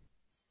 Larry.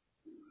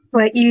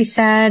 What you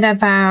said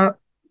about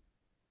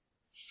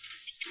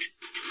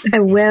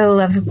the will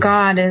of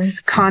God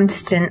is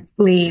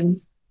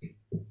constantly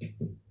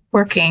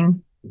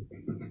working,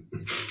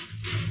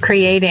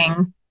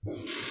 creating.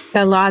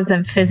 The laws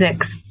of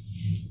physics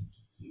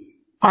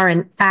are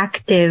an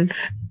active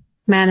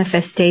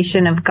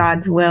manifestation of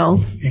God's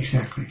will.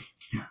 Exactly,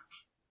 yeah.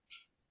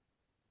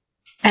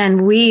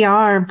 And we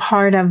are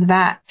part of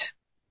that.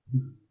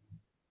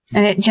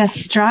 And it just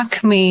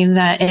struck me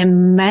the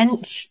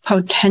immense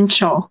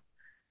potential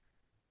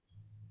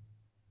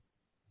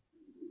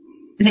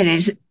that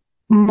is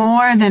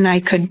more than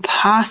I could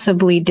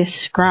possibly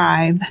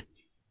describe.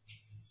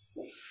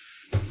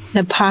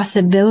 The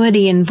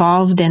possibility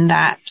involved in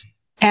that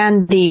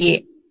and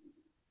the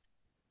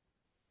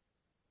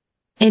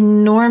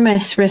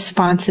enormous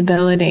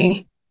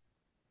responsibility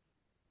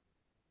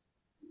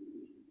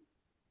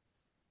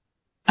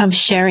of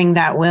sharing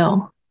that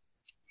will.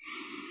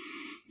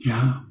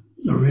 Yeah,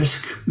 the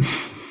risk.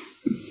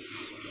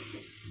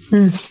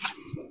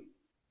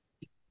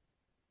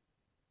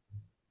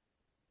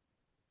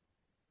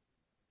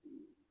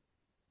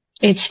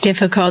 it's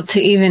difficult to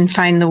even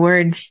find the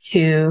words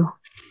to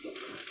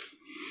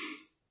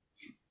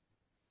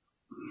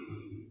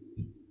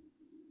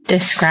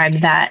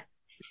describe that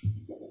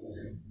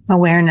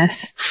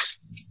awareness.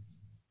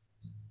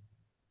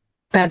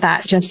 But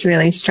that just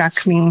really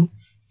struck me,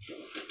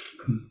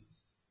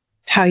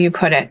 how you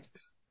put it.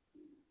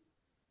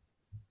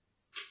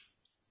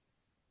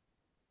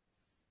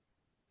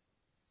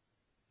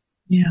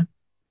 Yeah.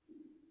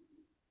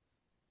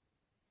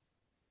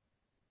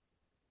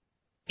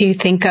 You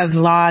think of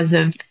laws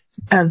of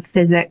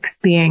physics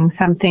being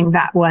something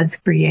that was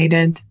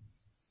created,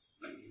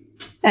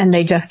 and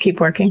they just keep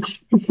working.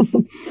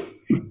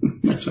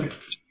 That's right.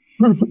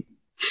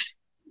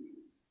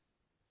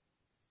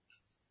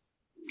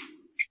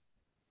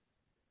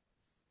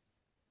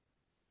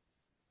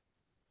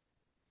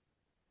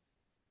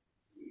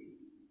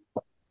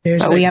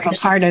 But we have a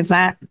part of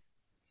that.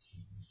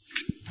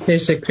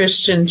 There's a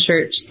Christian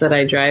church that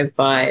I drive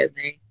by, and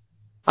they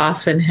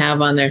often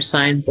have on their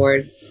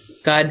signboard,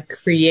 God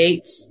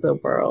creates the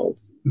world.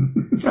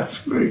 That's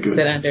very good.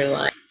 That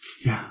underline.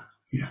 Yeah,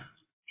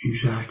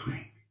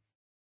 exactly.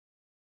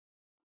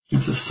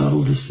 That's a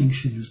subtle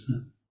distinction, isn't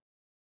it?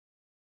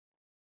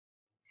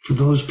 For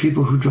those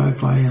people who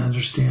drive by and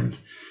understand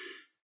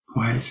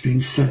why it's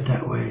being said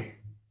that way.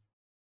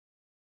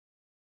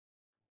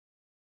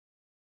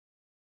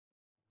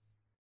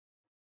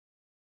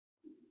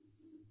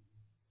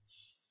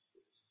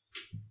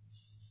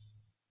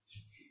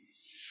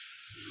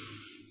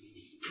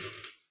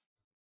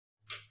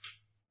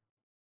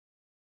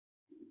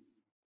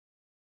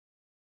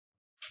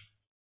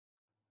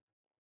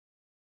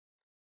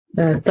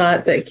 The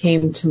thought that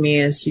came to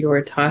me as you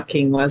were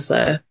talking was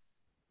a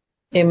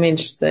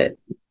image that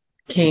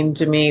came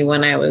to me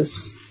when I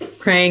was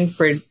praying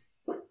for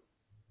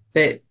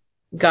that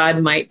God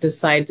might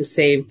decide to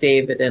save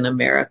David in a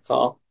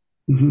miracle,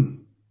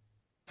 Mm-hmm.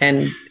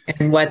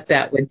 and what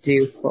that would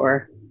do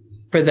for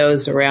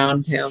those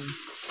around him.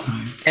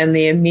 Right. And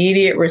the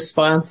immediate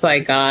response I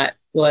got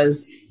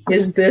was,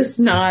 is this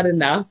not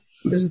enough?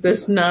 Is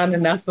this not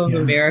enough of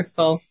a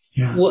miracle?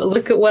 Yeah. Well,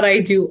 look at what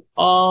I do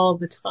all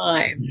the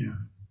time. Yeah.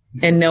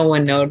 And no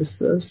one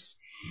notices.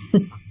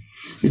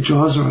 It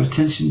draws our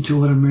attention to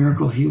what a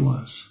miracle he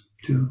was,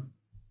 too.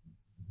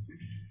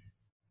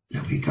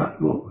 That we got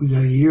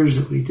the years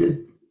that we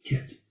did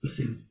get with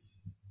him.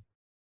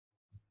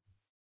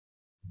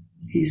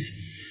 He's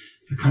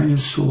the kind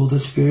of soul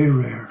that's very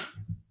rare.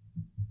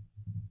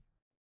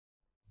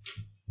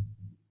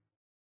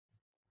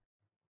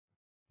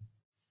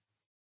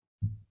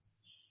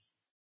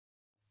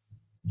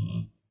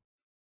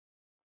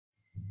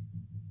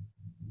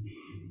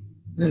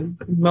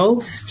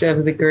 Most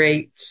of the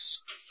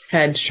greats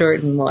had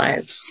shortened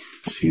lives.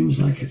 Seems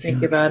like it.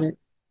 Think about it.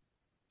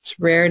 It's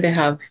rare to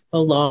have a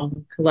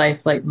long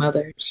life like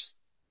Mother's.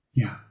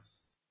 Yeah.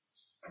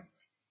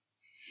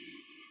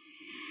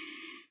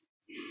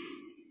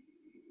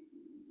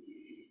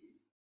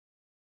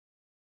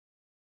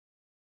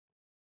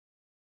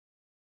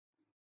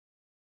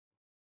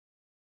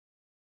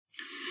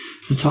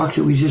 The talk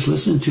that we just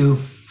listened to,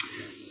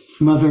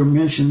 Mother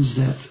mentions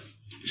that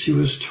she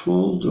was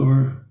told,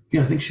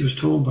 I think she was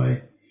told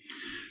by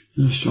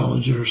an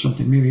astrologer or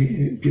something,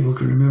 maybe people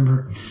can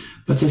remember,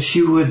 but that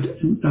she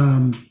would,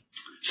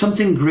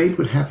 something great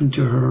would happen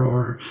to her,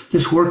 or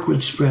this work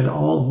would spread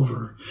all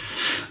over.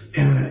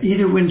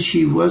 Either when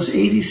she was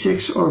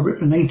 86 or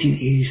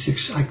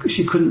 1986,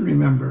 she couldn't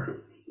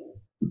remember.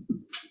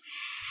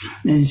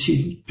 And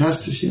she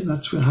passed,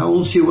 that's how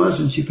old she was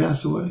when she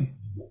passed away.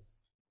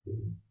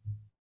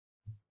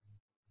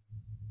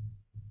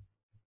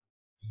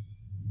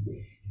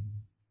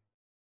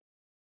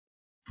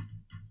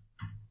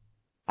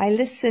 I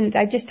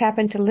just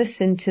happened to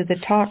listen to the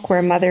talk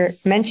where Mother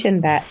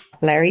mentioned that,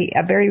 Larry,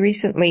 very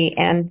recently,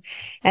 and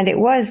it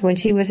was when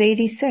she was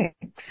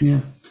 86.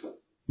 Yeah.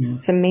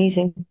 It's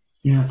amazing.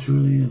 Yeah, it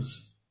really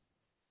is.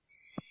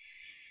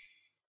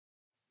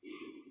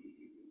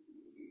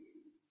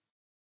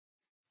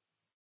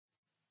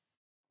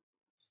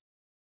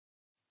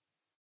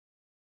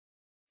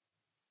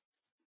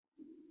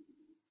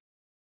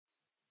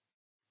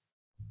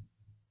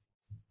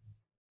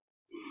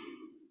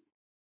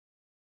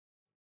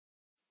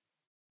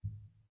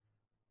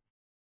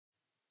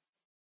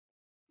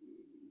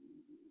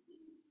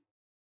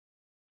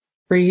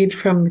 Freed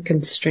from the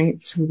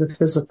constraints of the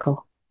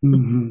physical.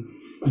 Mm-hmm.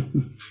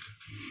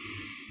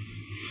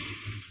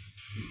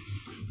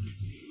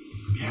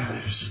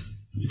 Yeah,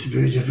 it's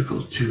very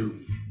difficult to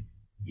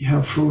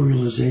have full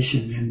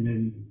realization and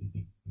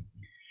then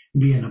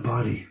be in a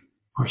body,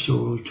 or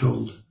so we're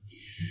told.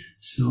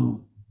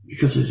 So,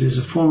 because it is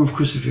a form of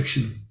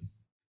crucifixion.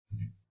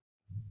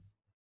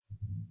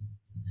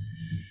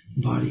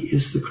 The body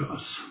is the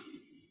cross.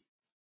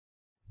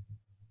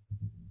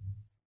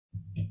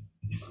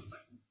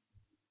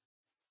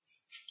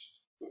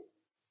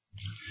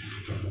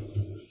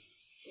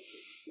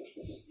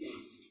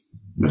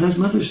 But as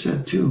Mother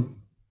said too,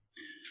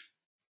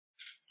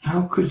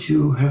 how could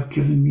you have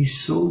given me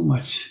so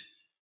much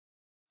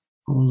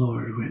Oh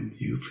Lord, when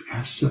you've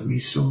asked of me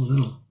so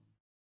little.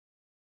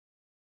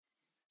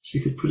 So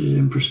you could put it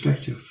in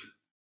perspective.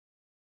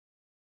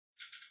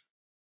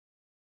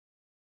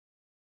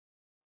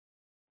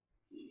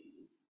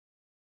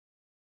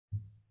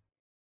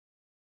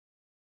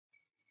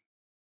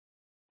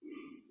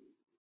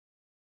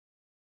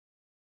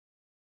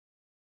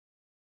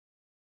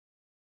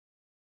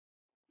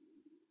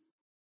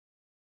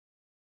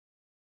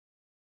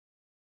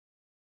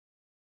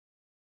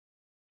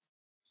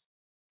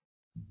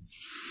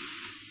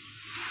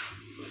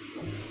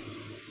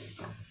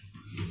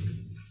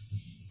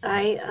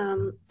 I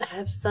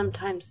have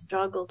sometimes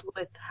struggled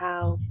with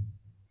how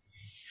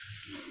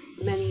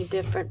many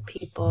different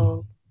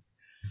people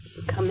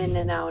come in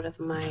and out of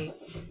my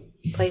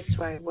place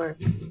where I work.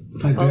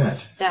 I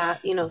both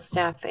bet.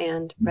 Staff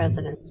and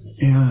residents.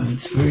 Yeah,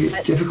 it's very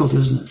difficult,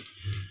 isn't it?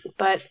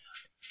 But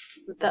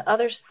the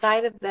other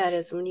side of that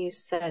is when you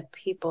said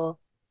people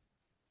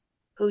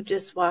who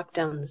just walk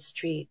down the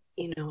street,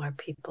 are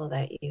people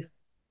that you've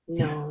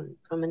known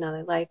from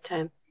another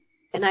lifetime.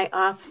 And I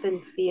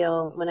often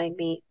feel when I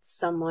meet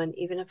someone,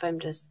 even if I'm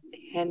just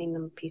handing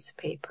them a piece of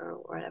paper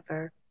or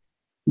whatever,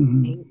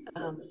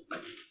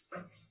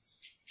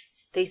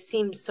 they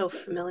seem so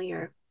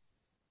familiar,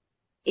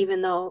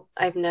 even though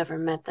I've never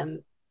met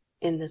them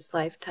in this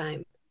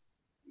lifetime.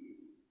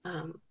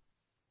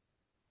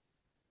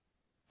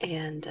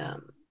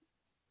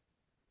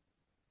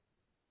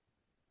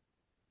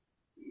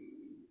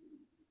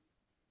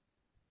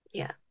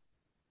 Yeah.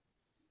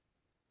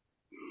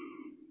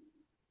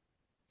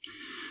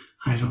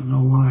 I don't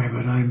know why,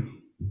 but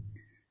I'm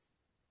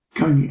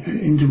coming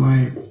into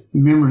my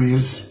memory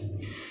as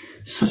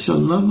such a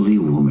lovely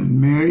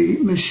woman. Mary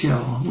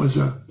Michelle was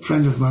a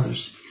friend of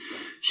Mother's.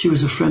 She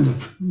was a friend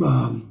of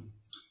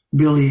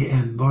Billy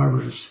and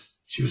Barbara's.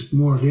 She was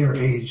more their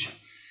age.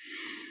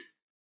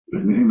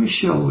 But Mary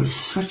Michelle was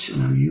such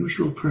an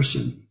unusual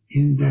person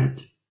in that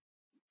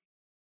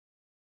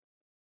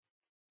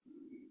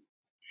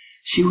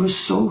she was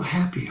so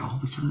happy all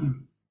the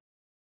time.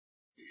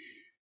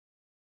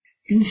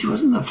 And she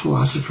wasn't a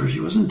philosopher.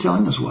 She wasn't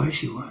telling us why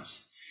she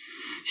was.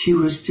 She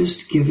was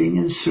just giving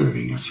and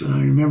serving. That's what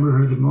I remember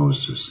her the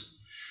most was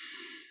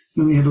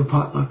when we have a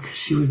potluck,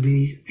 she would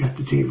be at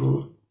the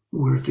table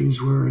where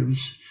things were and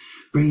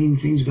bringing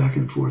things back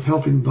and forth,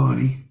 helping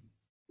Bonnie.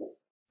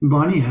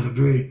 Bonnie had a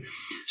very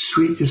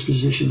sweet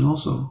disposition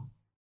also.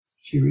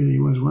 She really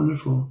was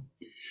wonderful,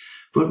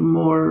 but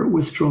more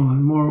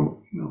withdrawn,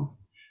 more,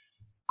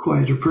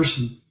 quieter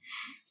person.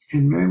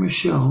 And Mary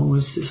Michelle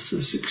was just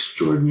this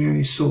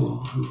extraordinary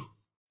soul who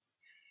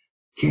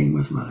came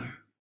with Mother.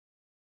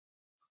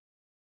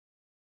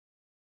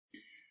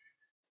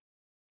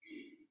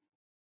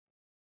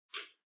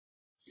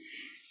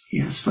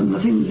 Yeah, it's fun.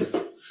 I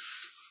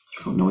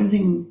don't know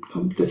anything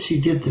that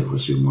she did that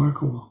was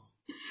remarkable,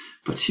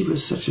 but she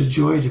was such a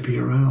joy to be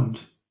around.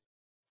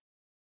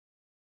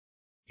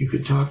 You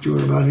could talk to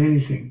her about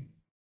anything.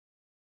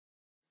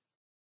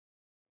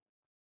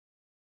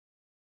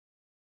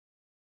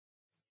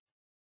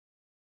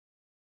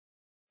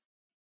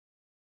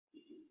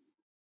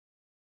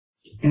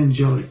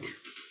 Angelic.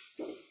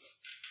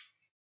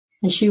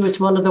 And she was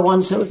one of the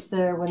ones that was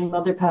there when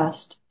Mother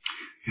passed.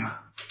 Yeah.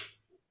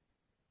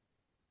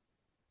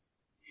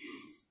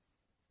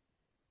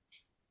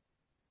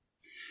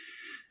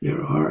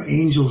 There are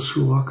angels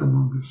who walk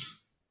among us.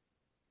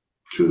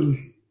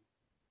 Truly.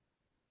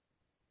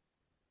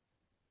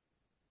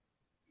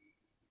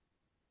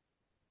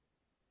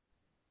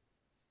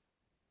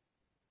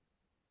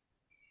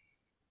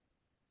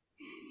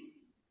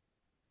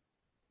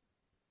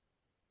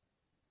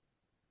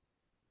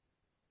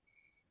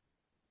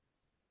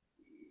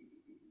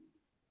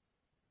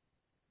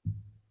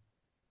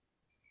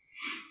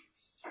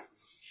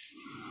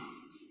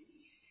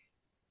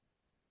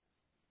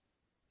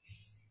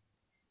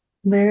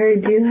 Larry,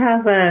 do you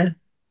have a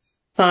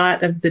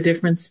thought of the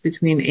difference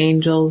between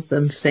angels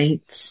and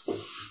saints?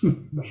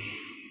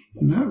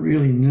 Not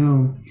really,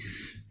 no.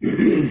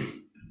 We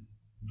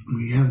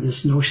have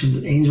this notion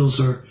that angels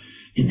are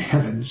in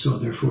heaven, so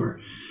therefore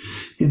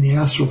in the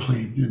astral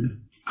plane, in the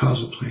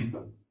causal plane.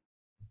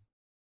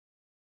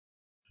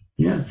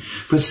 Yeah,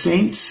 but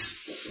saints,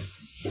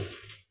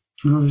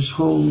 there's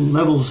whole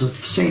levels of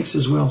saints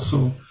as well,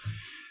 so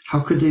how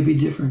could they be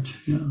different?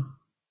 Yeah.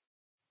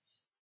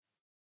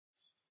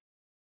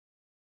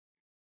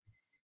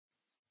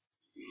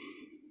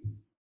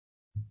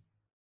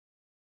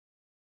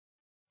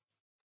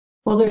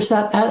 Well, there's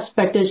that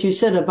aspect, as you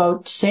said,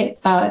 about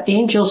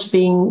angels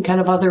being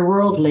kind of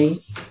otherworldly.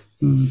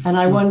 And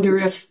I wonder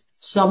if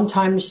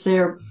sometimes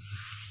they're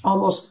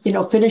almost,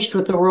 finished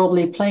with the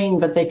worldly plane,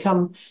 but they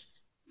come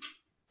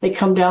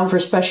down for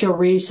special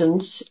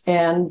reasons.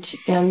 And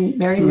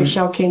Mary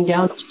Michelle came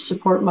down to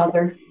support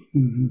Mother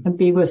and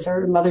be with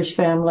her Mother's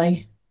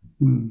family.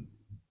 And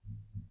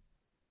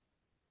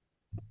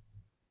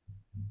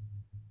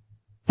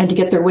to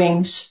get their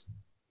wings.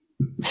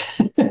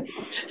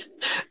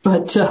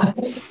 But,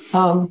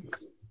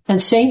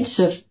 and saints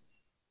of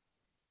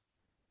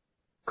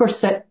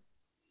course, that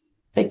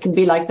it can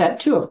be like that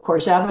too. Of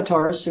course,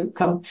 avatars who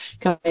come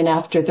in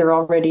after they're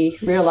already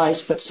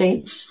realized, but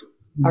saints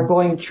are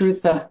going through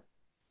the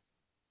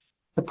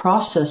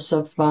process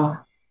of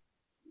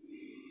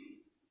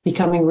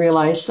becoming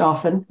realized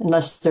often,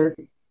 unless they're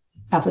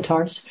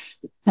avatars,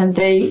 and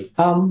they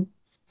are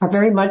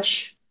very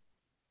much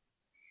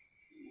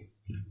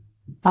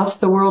of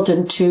the world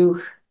and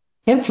to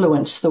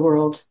influence the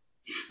world.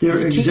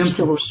 They're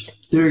exemplars.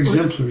 They're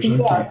exemplars,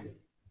 aren't they?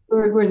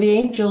 Where the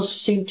angels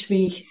seem to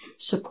be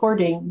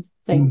supporting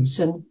things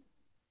and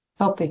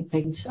helping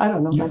things. I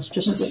don't know. Yeah,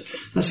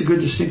 that's a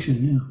good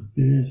distinction.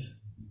 Yeah, it is.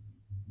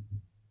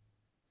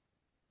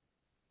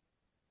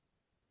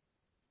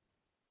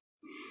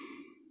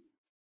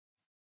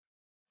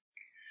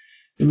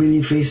 The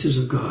many faces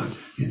of God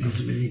in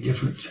his many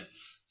different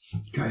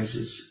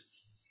guises.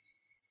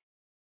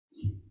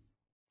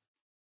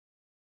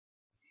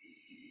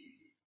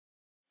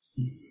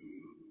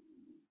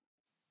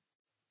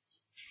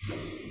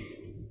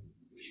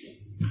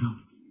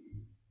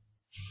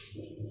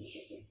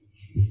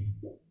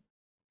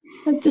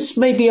 And this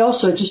may be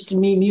also just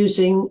me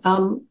musing,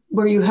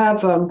 where you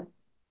have,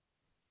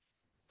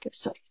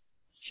 guess I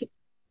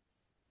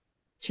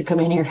should come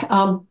in here,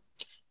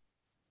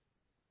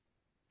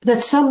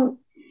 that some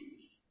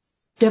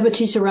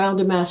devotees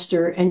around a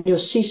master, and you'll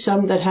see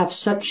some that have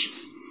such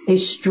a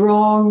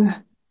strong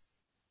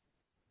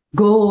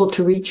goal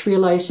to reach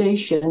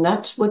realization, and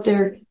that's what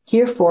they're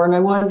here for. And I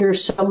wonder,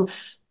 some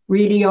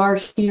really are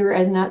here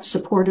in that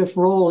supportive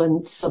role,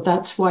 and so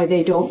that's why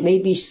they don't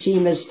maybe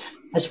seem as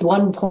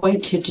one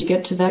pointed to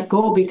get to that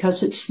goal,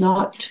 because it's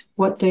not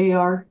what they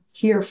are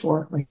here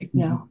for right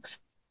now.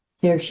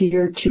 They're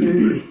here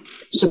to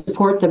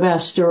support the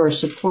master or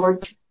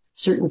support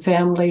certain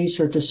families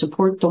or to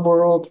support the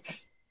world,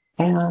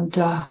 and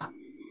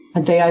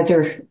they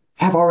either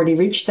have already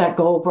reached that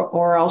goal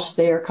or else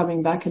they are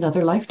coming back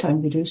another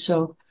lifetime to do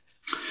so.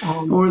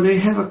 Or they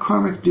have a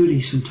karmic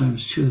duty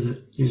sometimes too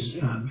that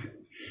is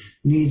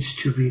needs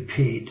to be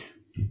paid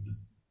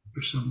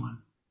for someone.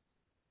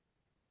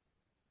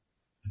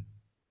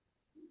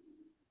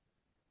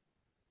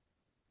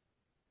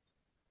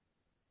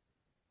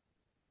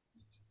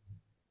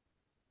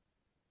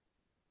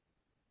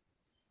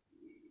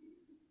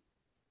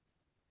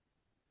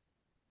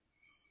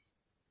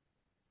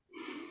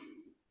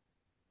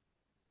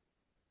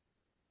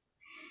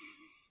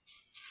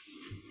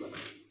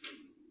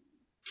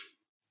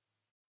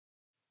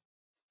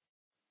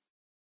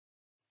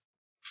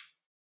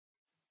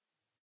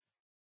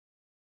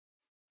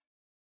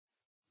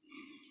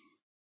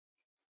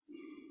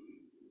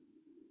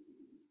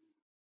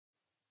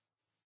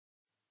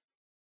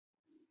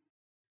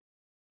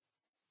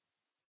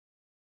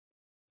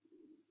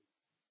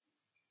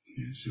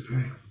 It's a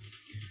very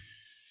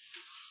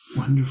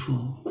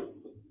wonderful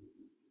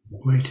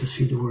way to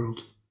see the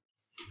world.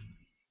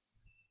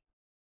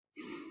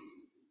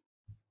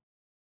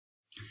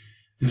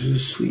 There's a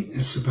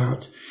sweetness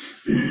about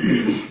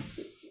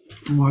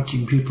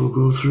watching people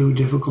go through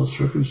difficult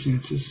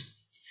circumstances,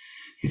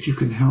 if you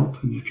can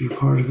help and if you're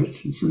part of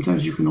it. And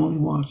sometimes you can only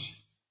watch.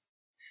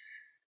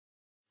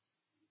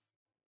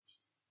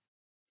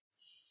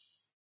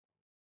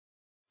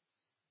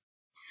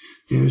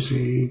 There's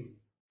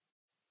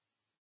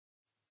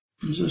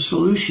a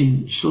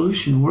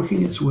solution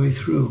working its way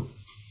through.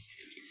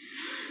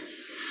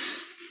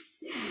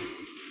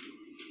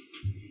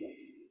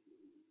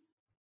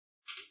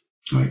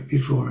 Right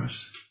before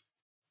us.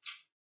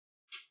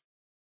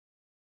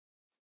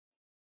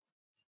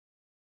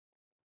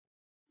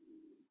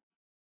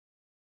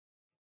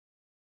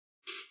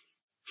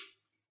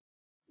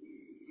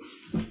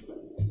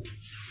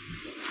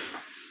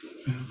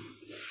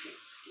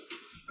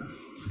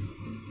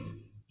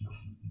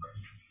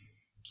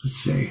 Let's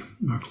say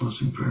our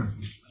closing prayer.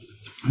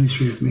 Please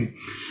pray with me.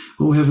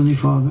 O Heavenly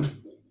Father,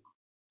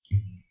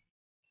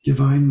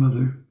 Divine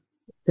Mother,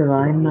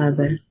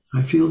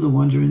 I feel the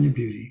wonder and the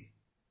beauty.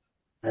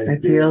 I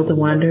feel the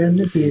wonder and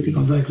the beauty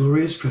of thy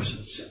glorious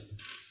presence.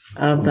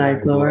 Of thy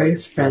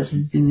glorious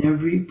presence. In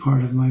every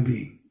part of my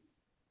being.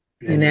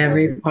 In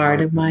every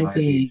part of my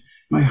being.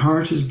 My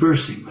heart is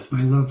bursting with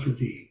my love for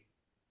thee.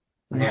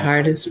 My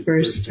heart is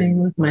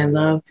bursting with my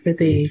love for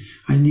thee.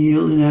 I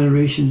kneel in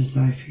adoration at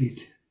thy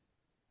feet.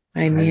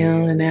 I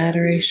kneel in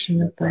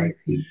adoration at thy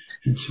feet.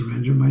 And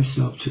surrender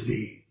myself to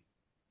thee.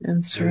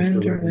 And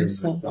surrender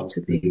myself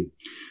to thee.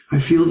 I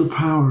feel the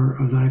power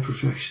of thy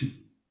perfection.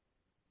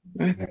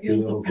 I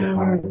feel the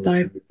power of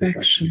thy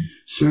perfection.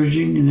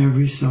 Surging in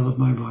every cell of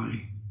my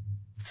body.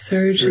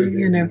 Surging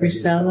in every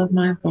cell of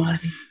my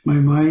body. My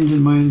mind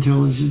and my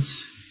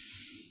intelligence.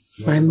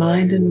 My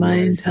mind and my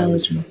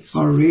intelligence.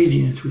 Are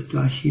radiant with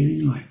thy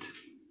healing light.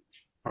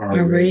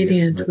 Are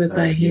radiant with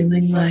thy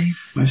healing light.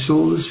 My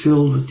soul is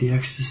filled with the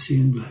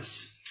ecstasy and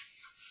bliss.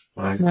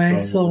 My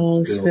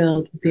soul is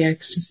filled with the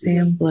ecstasy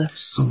and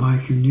bliss. Of my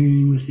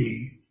communion with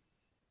thee.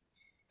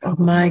 Of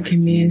my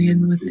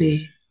communion with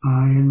thee.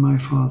 I and my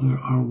Father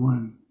are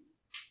one.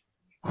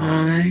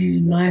 I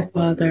and my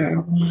Father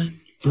are one.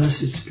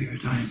 Blessed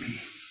Spirit, I am he.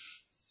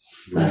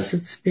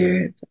 Blessed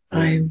Spirit,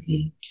 I am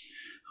He.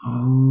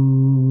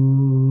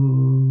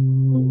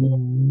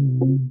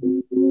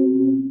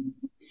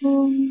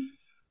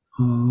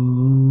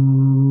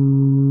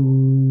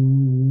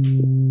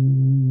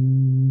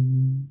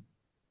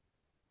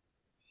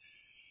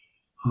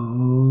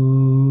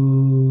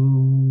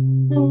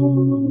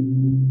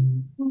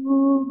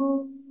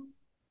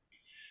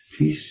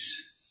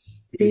 Peace.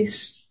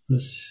 Peace.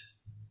 Bliss.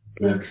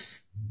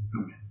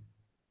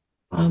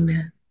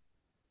 Amen.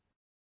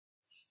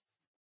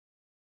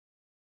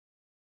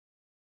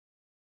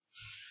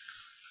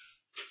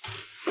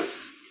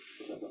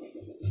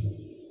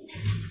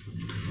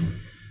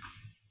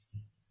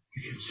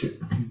 We can sit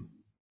and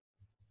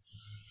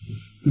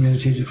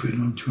meditate if we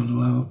want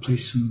to. I'll play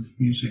some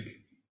music.